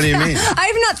 What do you mean? I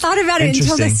have not thought about it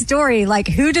until this story. Like,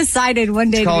 who decided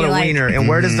one day It's called to be a like... wiener. And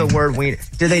where does the word wiener...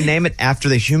 Did they name it after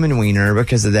the human wiener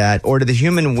because of that? Or did the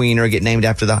human wiener get named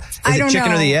after the... I Is it don't chicken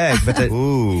know. or the egg?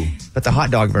 But the hot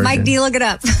dog version. Mike D, look it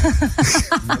up.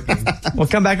 We'll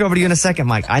come back over to you in a second,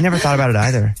 Mike. I never thought about it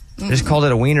either. They just called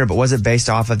it a wiener, but was it based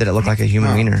off of that it looked like a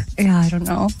human wiener? Yeah, I don't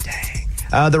know.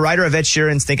 The writer of Ed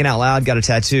Sheeran's Thinking Out Loud got a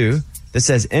tattoo that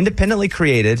says independently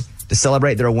created to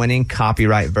celebrate their winning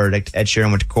copyright verdict. Ed Sheeran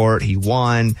went to court. He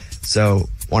won. So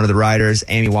one of the writers,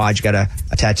 Amy Wadge, got a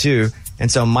tattoo.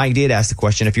 And so Mike did ask the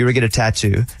question, if you were to get a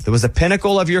tattoo that was the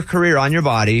pinnacle of your career on your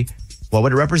body, what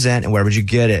would it represent and where would you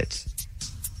get it?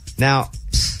 Now,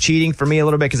 cheating for me a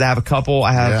little bit because I have a couple.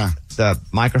 I have the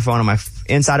microphone on my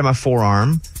inside of my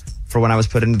forearm for when I was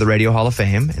put into the Radio Hall of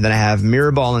Fame. And then I have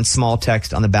mirror ball and small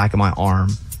text on the back of my arm,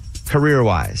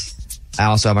 career-wise. I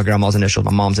also have my grandma's initials,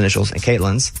 my mom's initials, and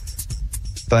Caitlin's.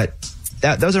 But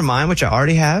those are mine, which I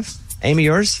already have. Amy,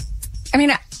 yours? I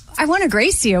mean, I won a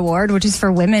Gracie Award, which is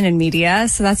for women in media,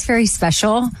 so that's very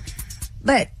special.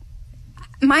 But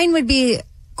mine would be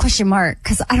question mark,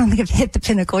 because I don't think I've hit the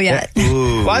pinnacle yet.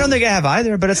 Well, I don't think I have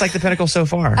either, but it's like the pinnacle so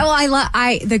far.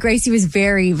 Oh, the Gracie was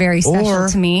very, very special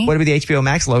to me. What would be the HBO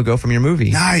Max logo from your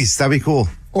movie? Nice. That'd be cool.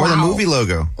 Or the Wow. movie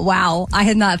logo. Wow, I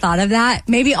had not thought of that.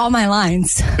 Maybe all my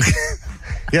lines.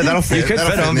 Yeah, that'll fit. You could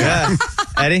That'll fit them, yeah.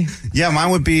 Eddie? Yeah,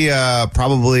 mine would be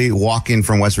probably walking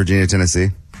from West Virginia to Tennessee.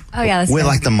 Oh, yeah. That's With good.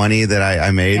 like the money that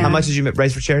I made. How much did you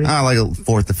raise for charity? Like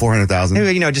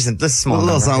 $400,000. You know, just this is small. A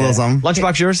little something.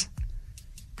 Lunchbox, yours?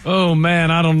 Oh,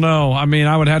 man, I don't know. I mean,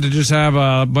 I would have to just have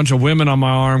a bunch of women on my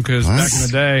arm because back in the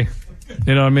day,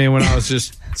 you know what I mean, when I was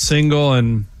just single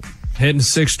and hitting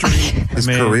 6th Street. His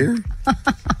career?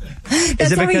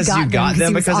 Is it because you got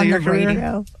them because of your career?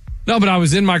 Radio. No, but I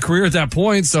was in my career at that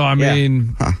point, so I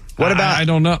mean, What about I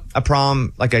don't know. A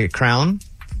prom, like a crown?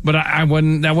 But I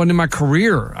wasn't. That wasn't in my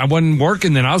career. I wasn't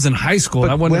working then. I was in high school.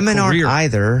 That wasn't Women a career. aren't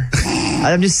either.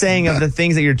 I'm just saying of the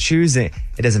things that you're choosing.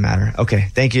 It doesn't matter. Okay,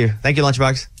 thank you. Thank you,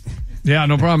 Lunchbox. Yeah,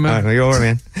 no problem, man. All right, you're over,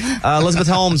 man. Elizabeth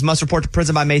Holmes must report to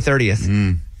prison by May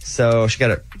 30th. So she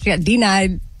got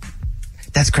denied.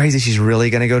 That's crazy. She's really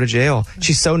going to go to jail.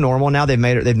 She's so normal now. They've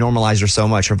normalized her so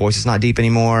much. Her voice is not deep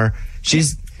anymore.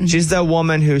 She's the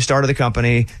woman who started the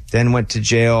company, then went to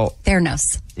jail.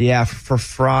 Theranos. Yeah, for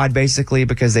fraud, basically,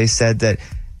 because they said that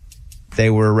they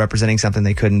were representing something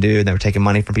they couldn't do. They were taking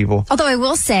money from people. Although I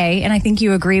will say, and I think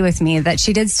you agree with me, that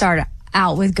she did start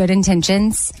out with good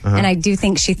intentions. And I do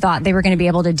think she thought they were going to be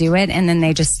able to do it. And then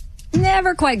they just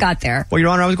never quite got there. Well, Your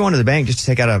Honor, I was going to the bank just to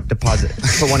take out a deposit,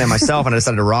 put one in myself, and I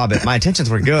decided to rob it. My intentions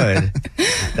were good.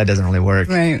 That doesn't really work.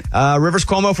 Right. Rivers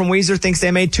Cuomo from Weezer thinks they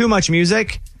made too much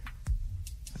music.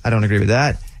 I don't agree with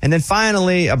that. And then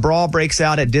finally, a brawl breaks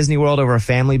out at Disney World over a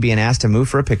family being asked to move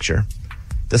for a picture.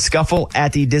 The scuffle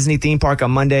at the Disney theme park on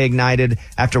Monday ignited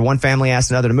after one family asked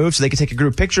another to move so they could take a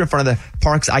group picture in front of the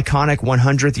park's iconic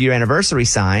 100th year anniversary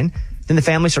sign. Then the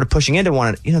family started pushing into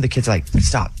one. You know, the kids are like,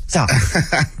 stop. Stop,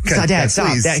 Dad, stop.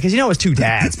 Please. Dad. Because you know it was two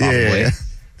dads, probably. Yeah.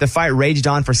 The fight raged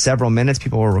on for several minutes.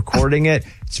 People were recording it.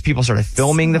 People started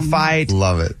filming the fight.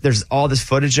 Love it. There's all this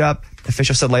footage up.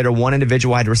 Officials said later one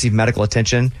individual had to receive medical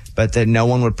attention, but that no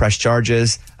one would press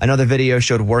charges. Another video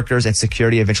showed workers and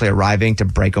security eventually arriving to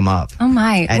break them up. Oh,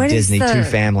 my. At What is Disney, the two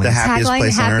families. The happiest tagline?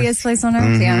 place on earth. Happiest place on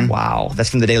earth, yeah. Wow.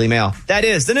 That's from the Daily Mail. That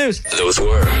is the news. Those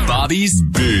were Bobby's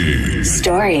Big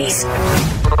Stories.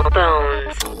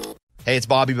 Bones. Hey, it's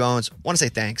Bobby Bones. Want to say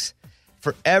thanks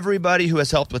for everybody who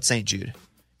has helped with St. Jude.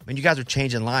 I mean, you guys are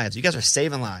changing lives. You guys are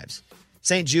saving lives.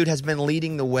 St. Jude has been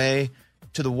leading the way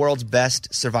to the world's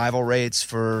best survival rates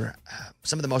for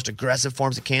some of the most aggressive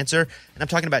forms of cancer. And I'm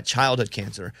talking about childhood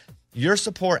cancer. Your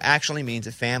support actually means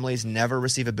that families never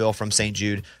receive a bill from St.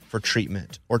 Jude for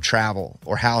treatment or travel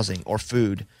or housing or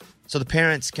food. So the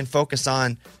parents can focus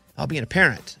on being a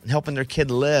parent and helping their kid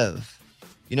live.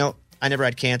 You know, I never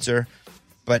had cancer,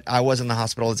 but I was in the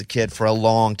hospital as a kid for a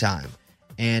long time.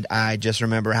 And I just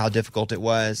remember how difficult it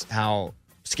was, how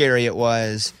scary it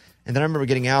was. And then I remember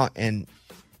getting out and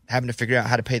having to figure out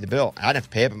how to pay the bill. I didn't have to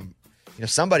pay it.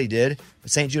 Somebody did,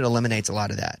 but St. Jude eliminates a lot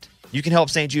of that. You can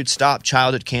help St. Jude stop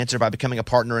childhood cancer by becoming a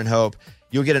partner in hope.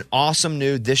 You'll get an awesome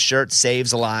new This Shirt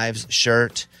Saves Lives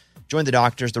shirt. Join the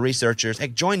doctors, the researchers. Hey,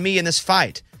 join me in this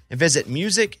fight and visit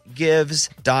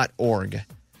musicgives.org.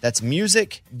 That's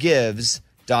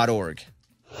musicgives.org.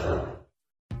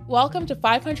 Welcome to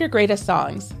 500 Greatest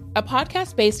Songs, a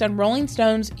podcast based on Rolling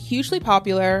Stone's hugely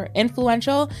popular,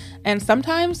 influential, and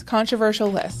sometimes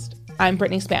controversial list. I'm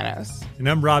Brittany Spanos. And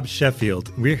I'm Rob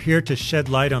Sheffield. We're here to shed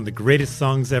light on the greatest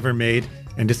songs ever made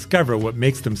and discover what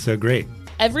makes them so great.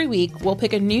 Every week, we'll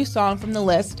pick a new song from the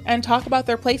list and talk about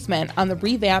their placement on the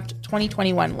revamped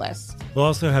 2021 list. We'll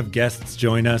also have guests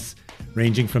join us,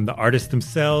 ranging from the artists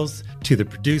themselves to the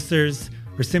producers,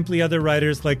 or simply other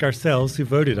writers like ourselves who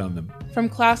voted on them. From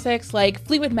classics like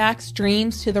Fleetwood Mac's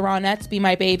Dreams to the Ronettes' Be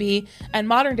My Baby, and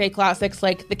modern-day classics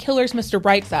like The Killer's Mr.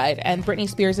 Brightside and Britney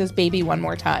Spears' Baby One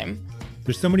More Time.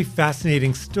 There's so many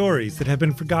fascinating stories that have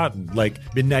been forgotten, like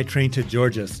Midnight Train to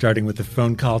Georgia starting with a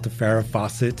phone call to Farrah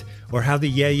Fawcett, or how the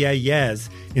Yeah Yeah Yeahs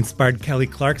inspired Kelly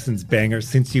Clarkson's banger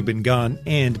Since You've Been Gone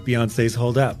and Beyoncé's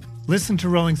Hold Up. Listen to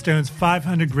Rolling Stone's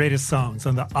 500 Greatest Songs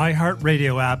on the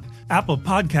iHeartRadio app, Apple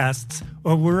Podcasts,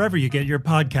 or wherever you get your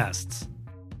podcasts.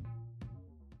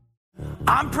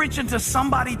 I'm preaching to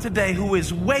somebody today who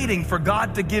is waiting for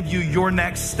God to give you your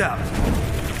next step.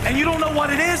 And you don't know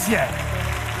what it is yet.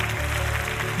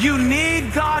 You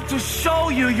need God to show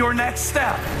you your next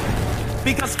step.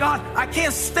 Because God, I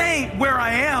can't stay where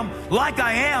I am, like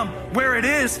I am, where it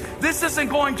is. This isn't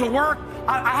going to work.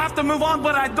 I have to move on,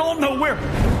 but I don't know where.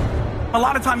 A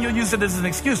lot of time you'll use it as an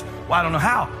excuse. Well, I don't know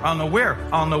how. I don't know where.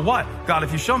 I don't know what. God,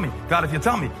 if you show me. God, if you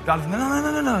tell me. God, if...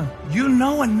 No. You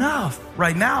know enough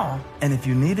right now. And if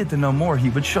you needed to know more, he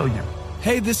would show you.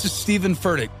 Hey, this is Stephen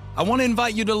Furtick. I want to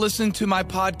invite you to listen to my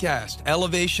podcast,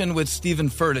 Elevation with Stephen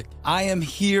Furtick. I am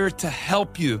here to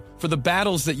help you for the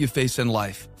battles that you face in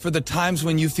life, for the times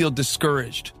when you feel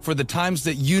discouraged, for the times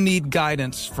that you need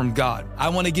guidance from God. I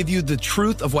want to give you the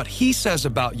truth of what he says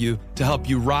about you to help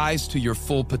you rise to your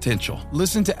full potential.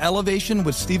 Listen to Elevation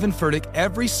with Stephen Furtick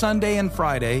every Sunday and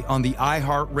Friday on the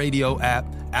iHeartRadio app,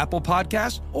 Apple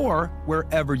Podcasts, or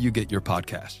wherever you get your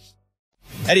podcasts.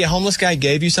 Eddie, a homeless guy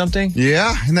gave you something?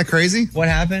 Yeah, isn't that crazy? What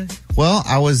happened? Well,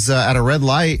 I was at a red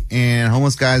light and a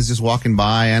homeless guy's just walking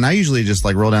by, and I usually just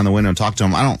like roll down the window and talk to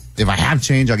him. If I have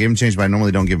change, I'll give him change, but I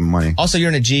normally don't give him money. Also, you're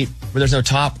in a Jeep where there's no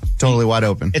top. Totally wide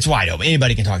open. It's wide open.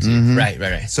 Anybody can talk to you. Mm-hmm.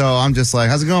 Right. So I'm just like,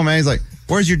 how's it going, man? He's like,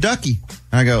 where's your ducky?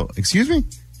 And I go, excuse me?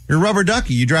 You're a rubber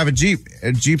ducky. You drive a Jeep.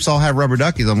 Jeeps all have rubber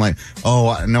duckies. I'm like,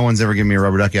 oh, no one's ever given me a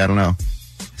rubber ducky. I don't know.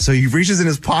 So he reaches in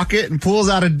his pocket and pulls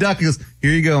out a duck. He goes,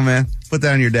 here you go, man. Put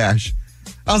that on your dash.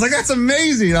 I was like, that's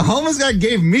amazing. A homeless guy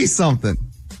gave me something.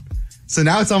 So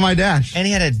now it's on my dash. And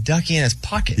he had a ducky in his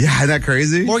pocket. Yeah, isn't that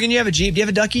crazy? Morgan, you have a Jeep. Do you have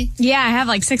a ducky? Yeah, I have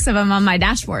like 6 of them on my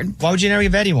dashboard. Why would you never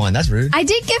give Eddie one? That's rude. I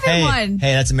did give him one.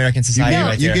 Hey, that's American society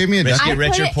right there. You gave me a ducky.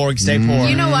 Rich get richer, poor stay poor.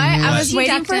 You know what? I was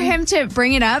waiting for him to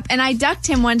bring it up, and I ducked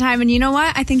him one time, and you know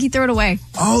what? I think he threw it away.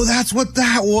 Oh, that's what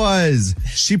that was.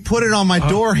 She put it on my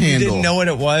door handle. You didn't know what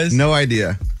it was? No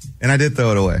idea. And I did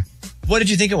throw it away. What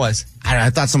did you think it was? I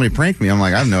thought somebody pranked me. I'm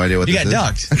like, I have no idea what this is. You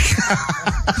got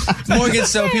ducked. Morgan,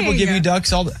 so people give you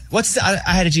ducks all the...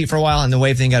 I had a Jeep for a while and the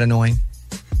wave thing got annoying.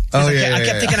 I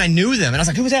kept thinking I knew them. And I was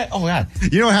like, who was that? Oh, my God.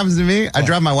 You know what happens to me? I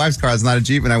drive my wife's car. It's not a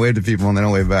Jeep, and I wave to people, and they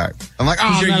don't wave back. I'm like,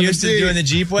 oh, you're used to doing the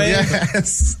Jeep wave?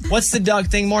 Yes. What's the duck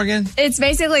thing, Morgan? It's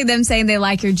basically them saying they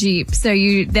like your Jeep. So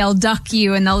they'll duck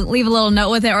you, and they'll leave a little note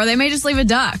with it, or they may just leave a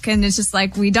duck, and it's just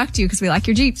like, we ducked you because we like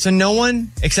your Jeep. So no one,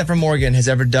 except for Morgan, has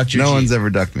ever ducked your Jeep? No one's ever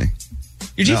ducked me.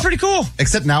 Your Jeep's pretty cool.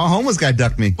 Except now a homeless guy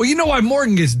ducked me. Well, you know why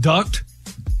Morgan gets ducked?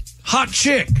 Hot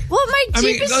chick. Well, my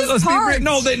Jeep is just parked.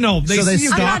 They see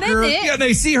her. Yeah,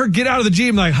 they see her get out of the Jeep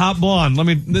and like, hot blonde.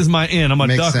 This is my in. I'm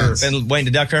gonna duck her. Been waiting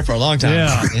to duck her for a long time.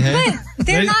 Yeah. But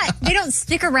they don't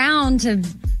stick around to.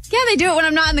 Yeah, they do it when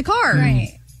I'm not in the car.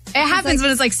 Right. It happens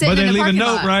when it's like sitting in the parking lot. But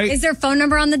they leave a note, right? Is there a phone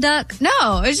number on the duck?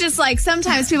 No, it's just like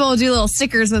sometimes people will do little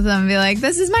stickers with them and be like,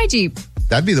 this is my Jeep.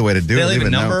 That'd be the way to do Did it. they leave a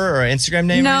number or an Instagram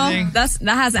name or No, anything?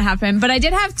 that hasn't happened. But I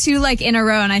did have 2 like in a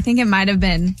row, and I think it might have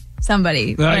been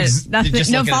somebody. But nothing,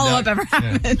 just no looking at follow up duck. ever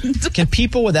happened. Can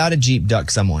people without a Jeep duck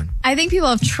someone? I think people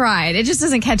have tried. It just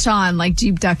doesn't catch on like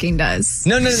Jeep ducking does.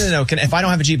 No. If I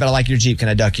don't have a Jeep but I like your Jeep, can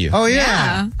I duck you? Oh,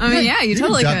 Yeah. I mean, yeah, you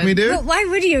totally duck could. me, dude. But why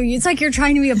would you? It's like you're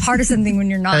trying to be a part of something when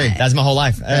you're not. Hey, That's my whole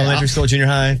life. Elementary school, junior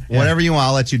high. Yeah. Whatever you want,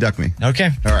 I'll let you duck me. Okay.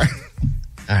 All right.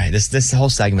 All right. This whole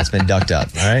segment's been ducked up.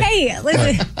 All right. Hey,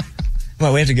 listen.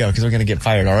 Well, we have to go because we're going to get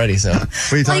fired already. So,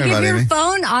 What are you talking Like about, if your Amy?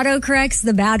 phone autocorrects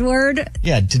the bad word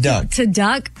yeah, to duck. to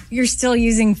duck, you're still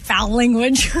using foul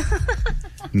language.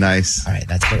 Nice. All right.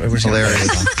 That's what we're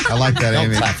Hilarious. I like that, Don't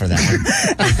Amy. clap for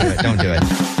that. Don't do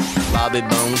it. Bobby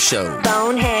Bones Show.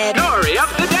 Bonehead. Story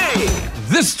of the day.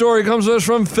 This story comes to us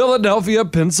from Philadelphia,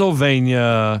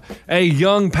 Pennsylvania. A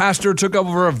young pastor took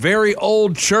over a very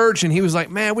old church, and he was like,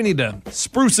 man, we need to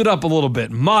spruce it up a little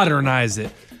bit, modernize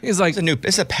it. He's like,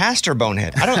 It's a pastor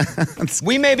bonehead.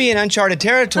 We may be in uncharted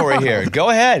territory here. Go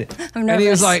ahead. I'm and he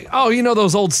was nervous. like, oh, you know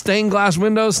those old stained glass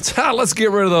windows? Let's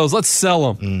get rid of those. Let's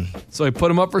sell them. So he put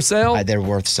them up for sale. They're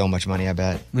worth so much money, I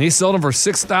bet. And he sold them for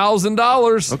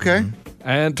 $6,000. Okay.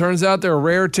 And it turns out they're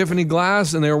rare Tiffany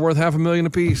glass, and they were worth $500,000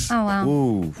 apiece. oh, wow.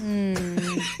 Ooh.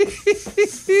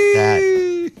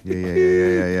 That,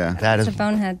 Yeah. that is It's a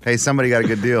bonehead. Hey, somebody got a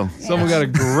good deal. Someone got a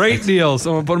great deal.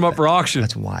 Someone put them up for auction.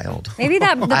 that's wild. Maybe the I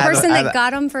have person a- that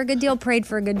got him for a good deal prayed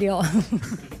for a good deal.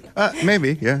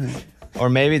 Maybe, yeah. Or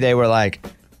maybe they were like,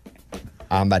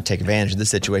 I'm about to take advantage of this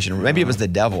situation. Maybe it was the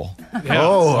devil. Yeah.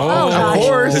 Of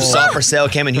course. Who saw it for sale,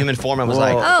 came in human form, and was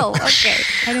like, Oh, okay.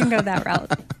 I didn't go that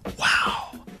route.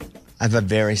 I have a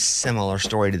very similar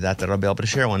story to that I'll be able to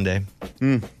share one day.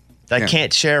 That I Yeah.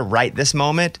 can't share right this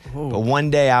moment, but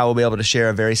one day I will be able to share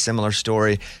a very similar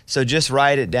story. So just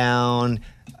write it down.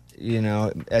 You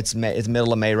know, it's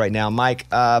middle of May right now. Mike,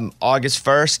 August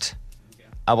 1st,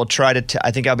 I will try to,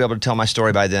 I think I'll be able to tell my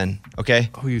story by then. Okay?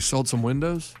 Oh, you sold some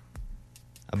windows?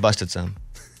 I busted some.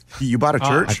 You bought a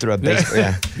church? I threw a base.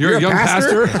 Yeah. You're a young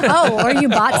pastor? Oh, or you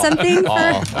bought something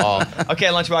for? Okay,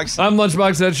 Lunchbox. I'm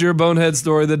Lunchbox. That's your bonehead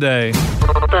story of the day.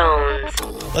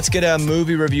 Bones. Let's get a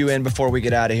movie review in before we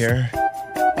get out of here.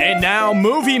 And now,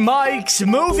 Movie Mike's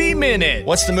Movie Minute.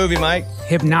 What's the movie, Mike?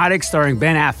 Hypnotic, starring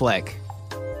Ben Affleck.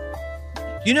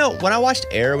 You know, when I watched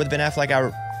Air with Ben Affleck,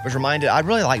 I was reminded I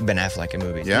really like Ben Affleck in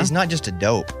movies. Yeah? He's not just a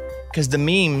dope. Because the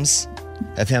memes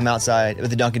of him outside with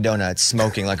the Dunkin' Donuts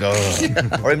smoking like, ugh.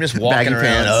 Or even just walking Baggy around,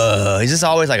 pants. ugh. He's just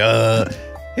always like, ugh.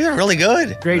 He's really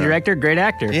good. Great director, great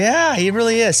actor. Yeah, he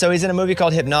really is. So he's in a movie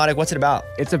called Hypnotic. What's it about?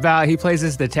 It's about, he plays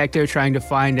this detective trying to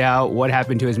find out what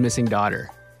happened to his missing daughter.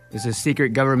 There's a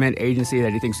secret government agency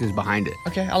that he thinks is behind it.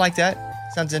 Okay, I like that.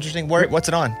 Sounds interesting. What's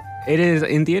it on? It is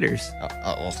in theaters.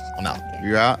 Well, I'm out.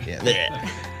 You're out? Yeah.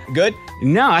 Good?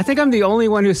 No, I think I'm the only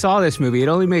one who saw this movie. It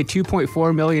only made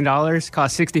 $2.4 million,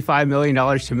 cost $65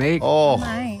 million to make. Oh.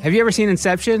 Have you ever seen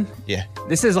Inception? Yeah.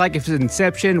 This is like if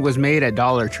Inception was made at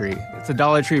Dollar Tree. It's a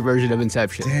Dollar Tree version of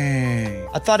Inception. Dang.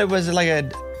 I thought it was like a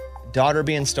daughter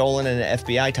being stolen in an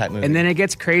FBI type movie. And then it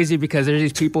gets crazy because there's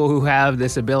these people who have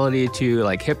this ability to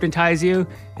like hypnotize you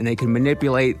and they can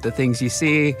manipulate the things you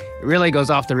see. It really goes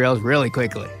off the rails really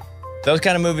quickly. Those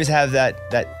kind of movies have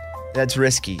that's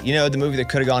risky. You know, the movie that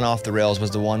could have gone off the rails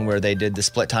was the one where they did the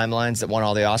split timelines that won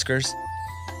all the Oscars.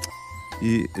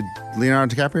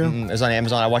 Leonardo DiCaprio? It was on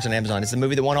Amazon. I watched it on Amazon. It's the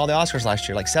movie that won all the Oscars last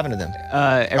year, like 7 of them.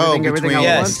 Everything All at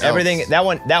Yes, Once? everything. That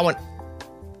one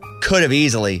could have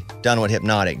easily done what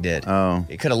Hypnotic did. Oh.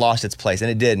 It could have lost its place, and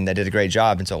it didn't. They did a great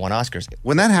job, and so it won Oscars.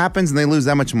 When that happens and they lose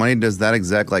that much money, does that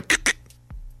exec like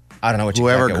I don't know what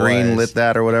whoever exec it green was. lit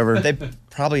that or whatever? They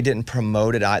probably didn't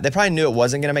promote it. They probably knew it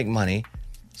wasn't going to make money,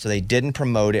 so they didn't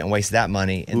promote it and waste that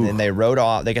money. And then they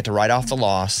got to write off the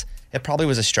loss. It probably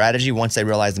was a strategy once they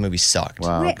realized the movie sucked.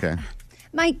 Wow. Wait.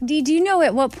 Mike, do you know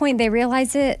at what point they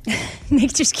realize it? They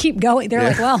just keep going. They're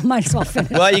like, well, might as well finish.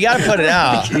 Well, you got to put it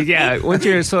out. Yeah, once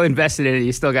you're so invested in it,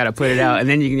 you still got to put it out, and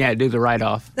then you can do the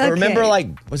write-off. But remember,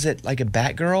 was it like a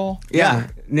Batgirl? Yeah,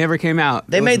 never came out.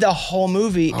 They made the whole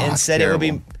movie and said it would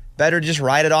be better to just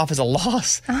write it off as a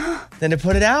loss than to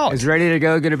put it out. It's ready to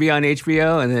go, going to be on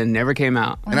HBO, and then never came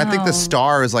out. And I think The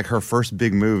Star is like her first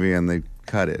big movie and they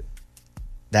cut it.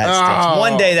 That stinks.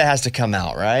 One day that has to come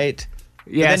out, right?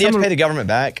 Yeah, But then you have to pay the government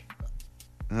back.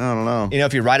 I don't know. You know,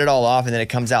 if you write it all off and then it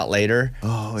comes out later.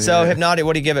 Oh, So yeah. Hypnotic,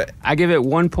 what do you give it? I give it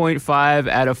 1.5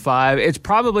 out of 5. It's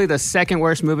probably the second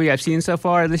worst movie I've seen so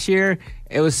far this year.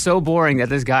 It was so boring that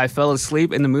this guy fell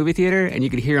asleep in the movie theater and you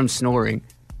could hear him snoring.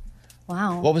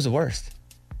 Wow. What was the worst?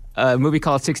 A movie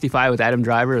called 65 with Adam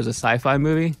Driver. It was a sci-fi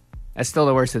movie. That's still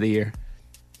the worst of the year.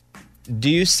 Do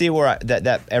you see where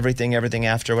that everything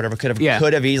after whatever could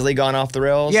have easily gone off the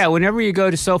rails? Yeah, whenever you go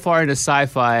to so far into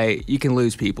sci-fi, you can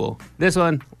lose people. This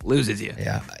one loses you.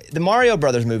 Yeah. The Mario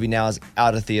Brothers movie now is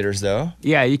out of theaters, though.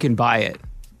 Yeah, you can buy it.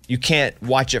 You can't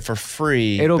watch it for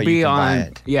free. It'll but be you can buy on.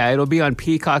 it. Yeah, it'll be on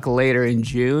Peacock later in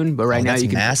June. But right now that's you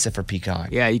can massive for Peacock.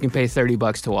 Yeah, you can pay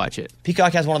 $30 to watch it.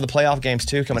 Peacock has one of the playoff games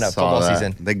too coming up, football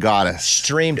season. They got us.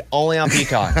 Streamed only on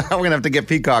Peacock. We're gonna have to get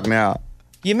Peacock now.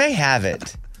 You may have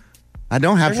it. I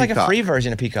don't have There's Peacock. like a free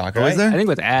version of Peacock, Oh, right? is there? I think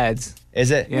with ads.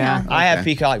 Is it? Yeah. I have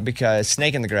Okay. Peacock because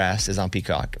Snake in the Grass is on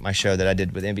Peacock, my show that I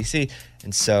did with NBC.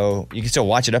 And so you can still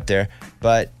watch it up there.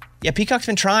 But yeah, Peacock's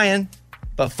been trying.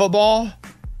 But football,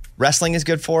 wrestling is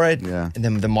good for it. Yeah. And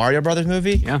then the Mario Brothers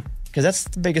movie. Yeah. Because that's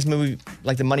the biggest movie,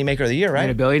 like the moneymaker of the year, right?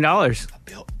 Made $1 billion.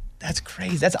 That's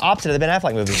crazy. That's the opposite of the Ben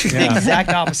Affleck movie. Yeah. The exact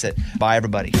opposite. Bye,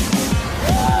 everybody.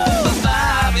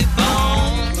 Bobby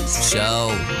Bones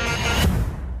Show.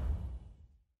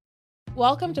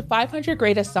 Welcome to 500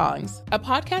 Greatest Songs, a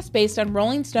podcast based on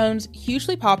Rolling Stone's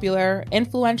hugely popular,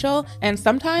 influential, and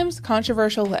sometimes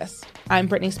controversial list. I'm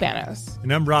Brittany Spanos.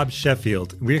 And I'm Rob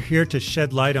Sheffield. We're here to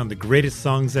shed light on the greatest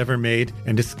songs ever made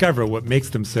and discover what makes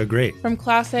them so great. From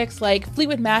classics like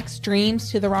Fleetwood Mac's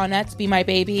Dreams to the Ronettes' Be My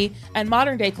Baby, and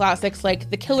modern day classics like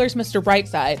The Killer's Mr.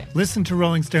 Brightside. Listen to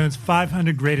Rolling Stone's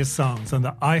 500 Greatest Songs on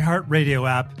the iHeartRadio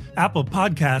app, Apple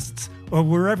Podcasts, or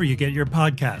wherever you get your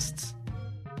podcasts.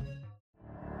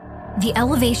 The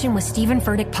Elevation with Stephen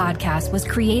Furtick podcast was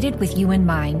created with you in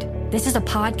mind. This is a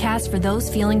podcast for those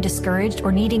feeling discouraged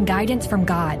or needing guidance from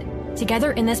God.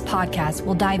 Together in this podcast,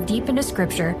 we'll dive deep into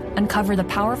scripture, uncover the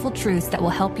powerful truths that will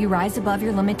help you rise above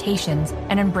your limitations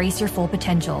and embrace your full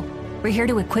potential. We're here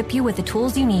to equip you with the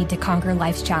tools you need to conquer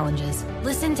life's challenges.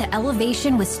 Listen to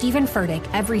Elevation with Stephen Furtick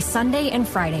every Sunday and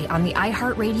Friday on the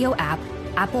iHeartRadio app,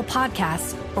 Apple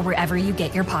Podcasts, or wherever you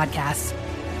get your podcasts.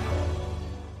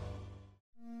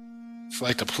 It's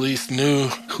like the police knew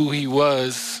who he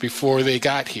was before they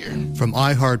got here. From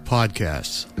iHeart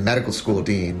Podcasts. The medical school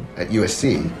dean at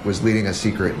USC was leading a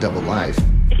secret double life.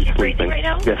 He's breathing right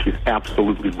now? Yes, he's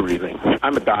absolutely breathing.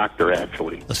 I'm a doctor,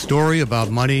 actually. A story about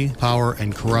money, power,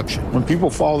 and corruption. When people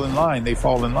fall in line, they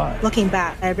fall in line. Looking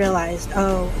back, I realized,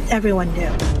 everyone knew.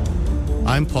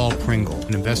 I'm Paul Pringle,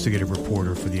 an investigative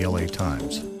reporter for the LA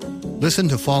Times. Listen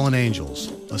to Fallen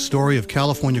Angels, a story of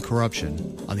California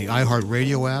corruption on the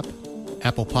iHeartRadio app,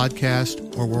 Apple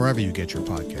Podcast, or wherever you get your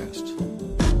podcasts.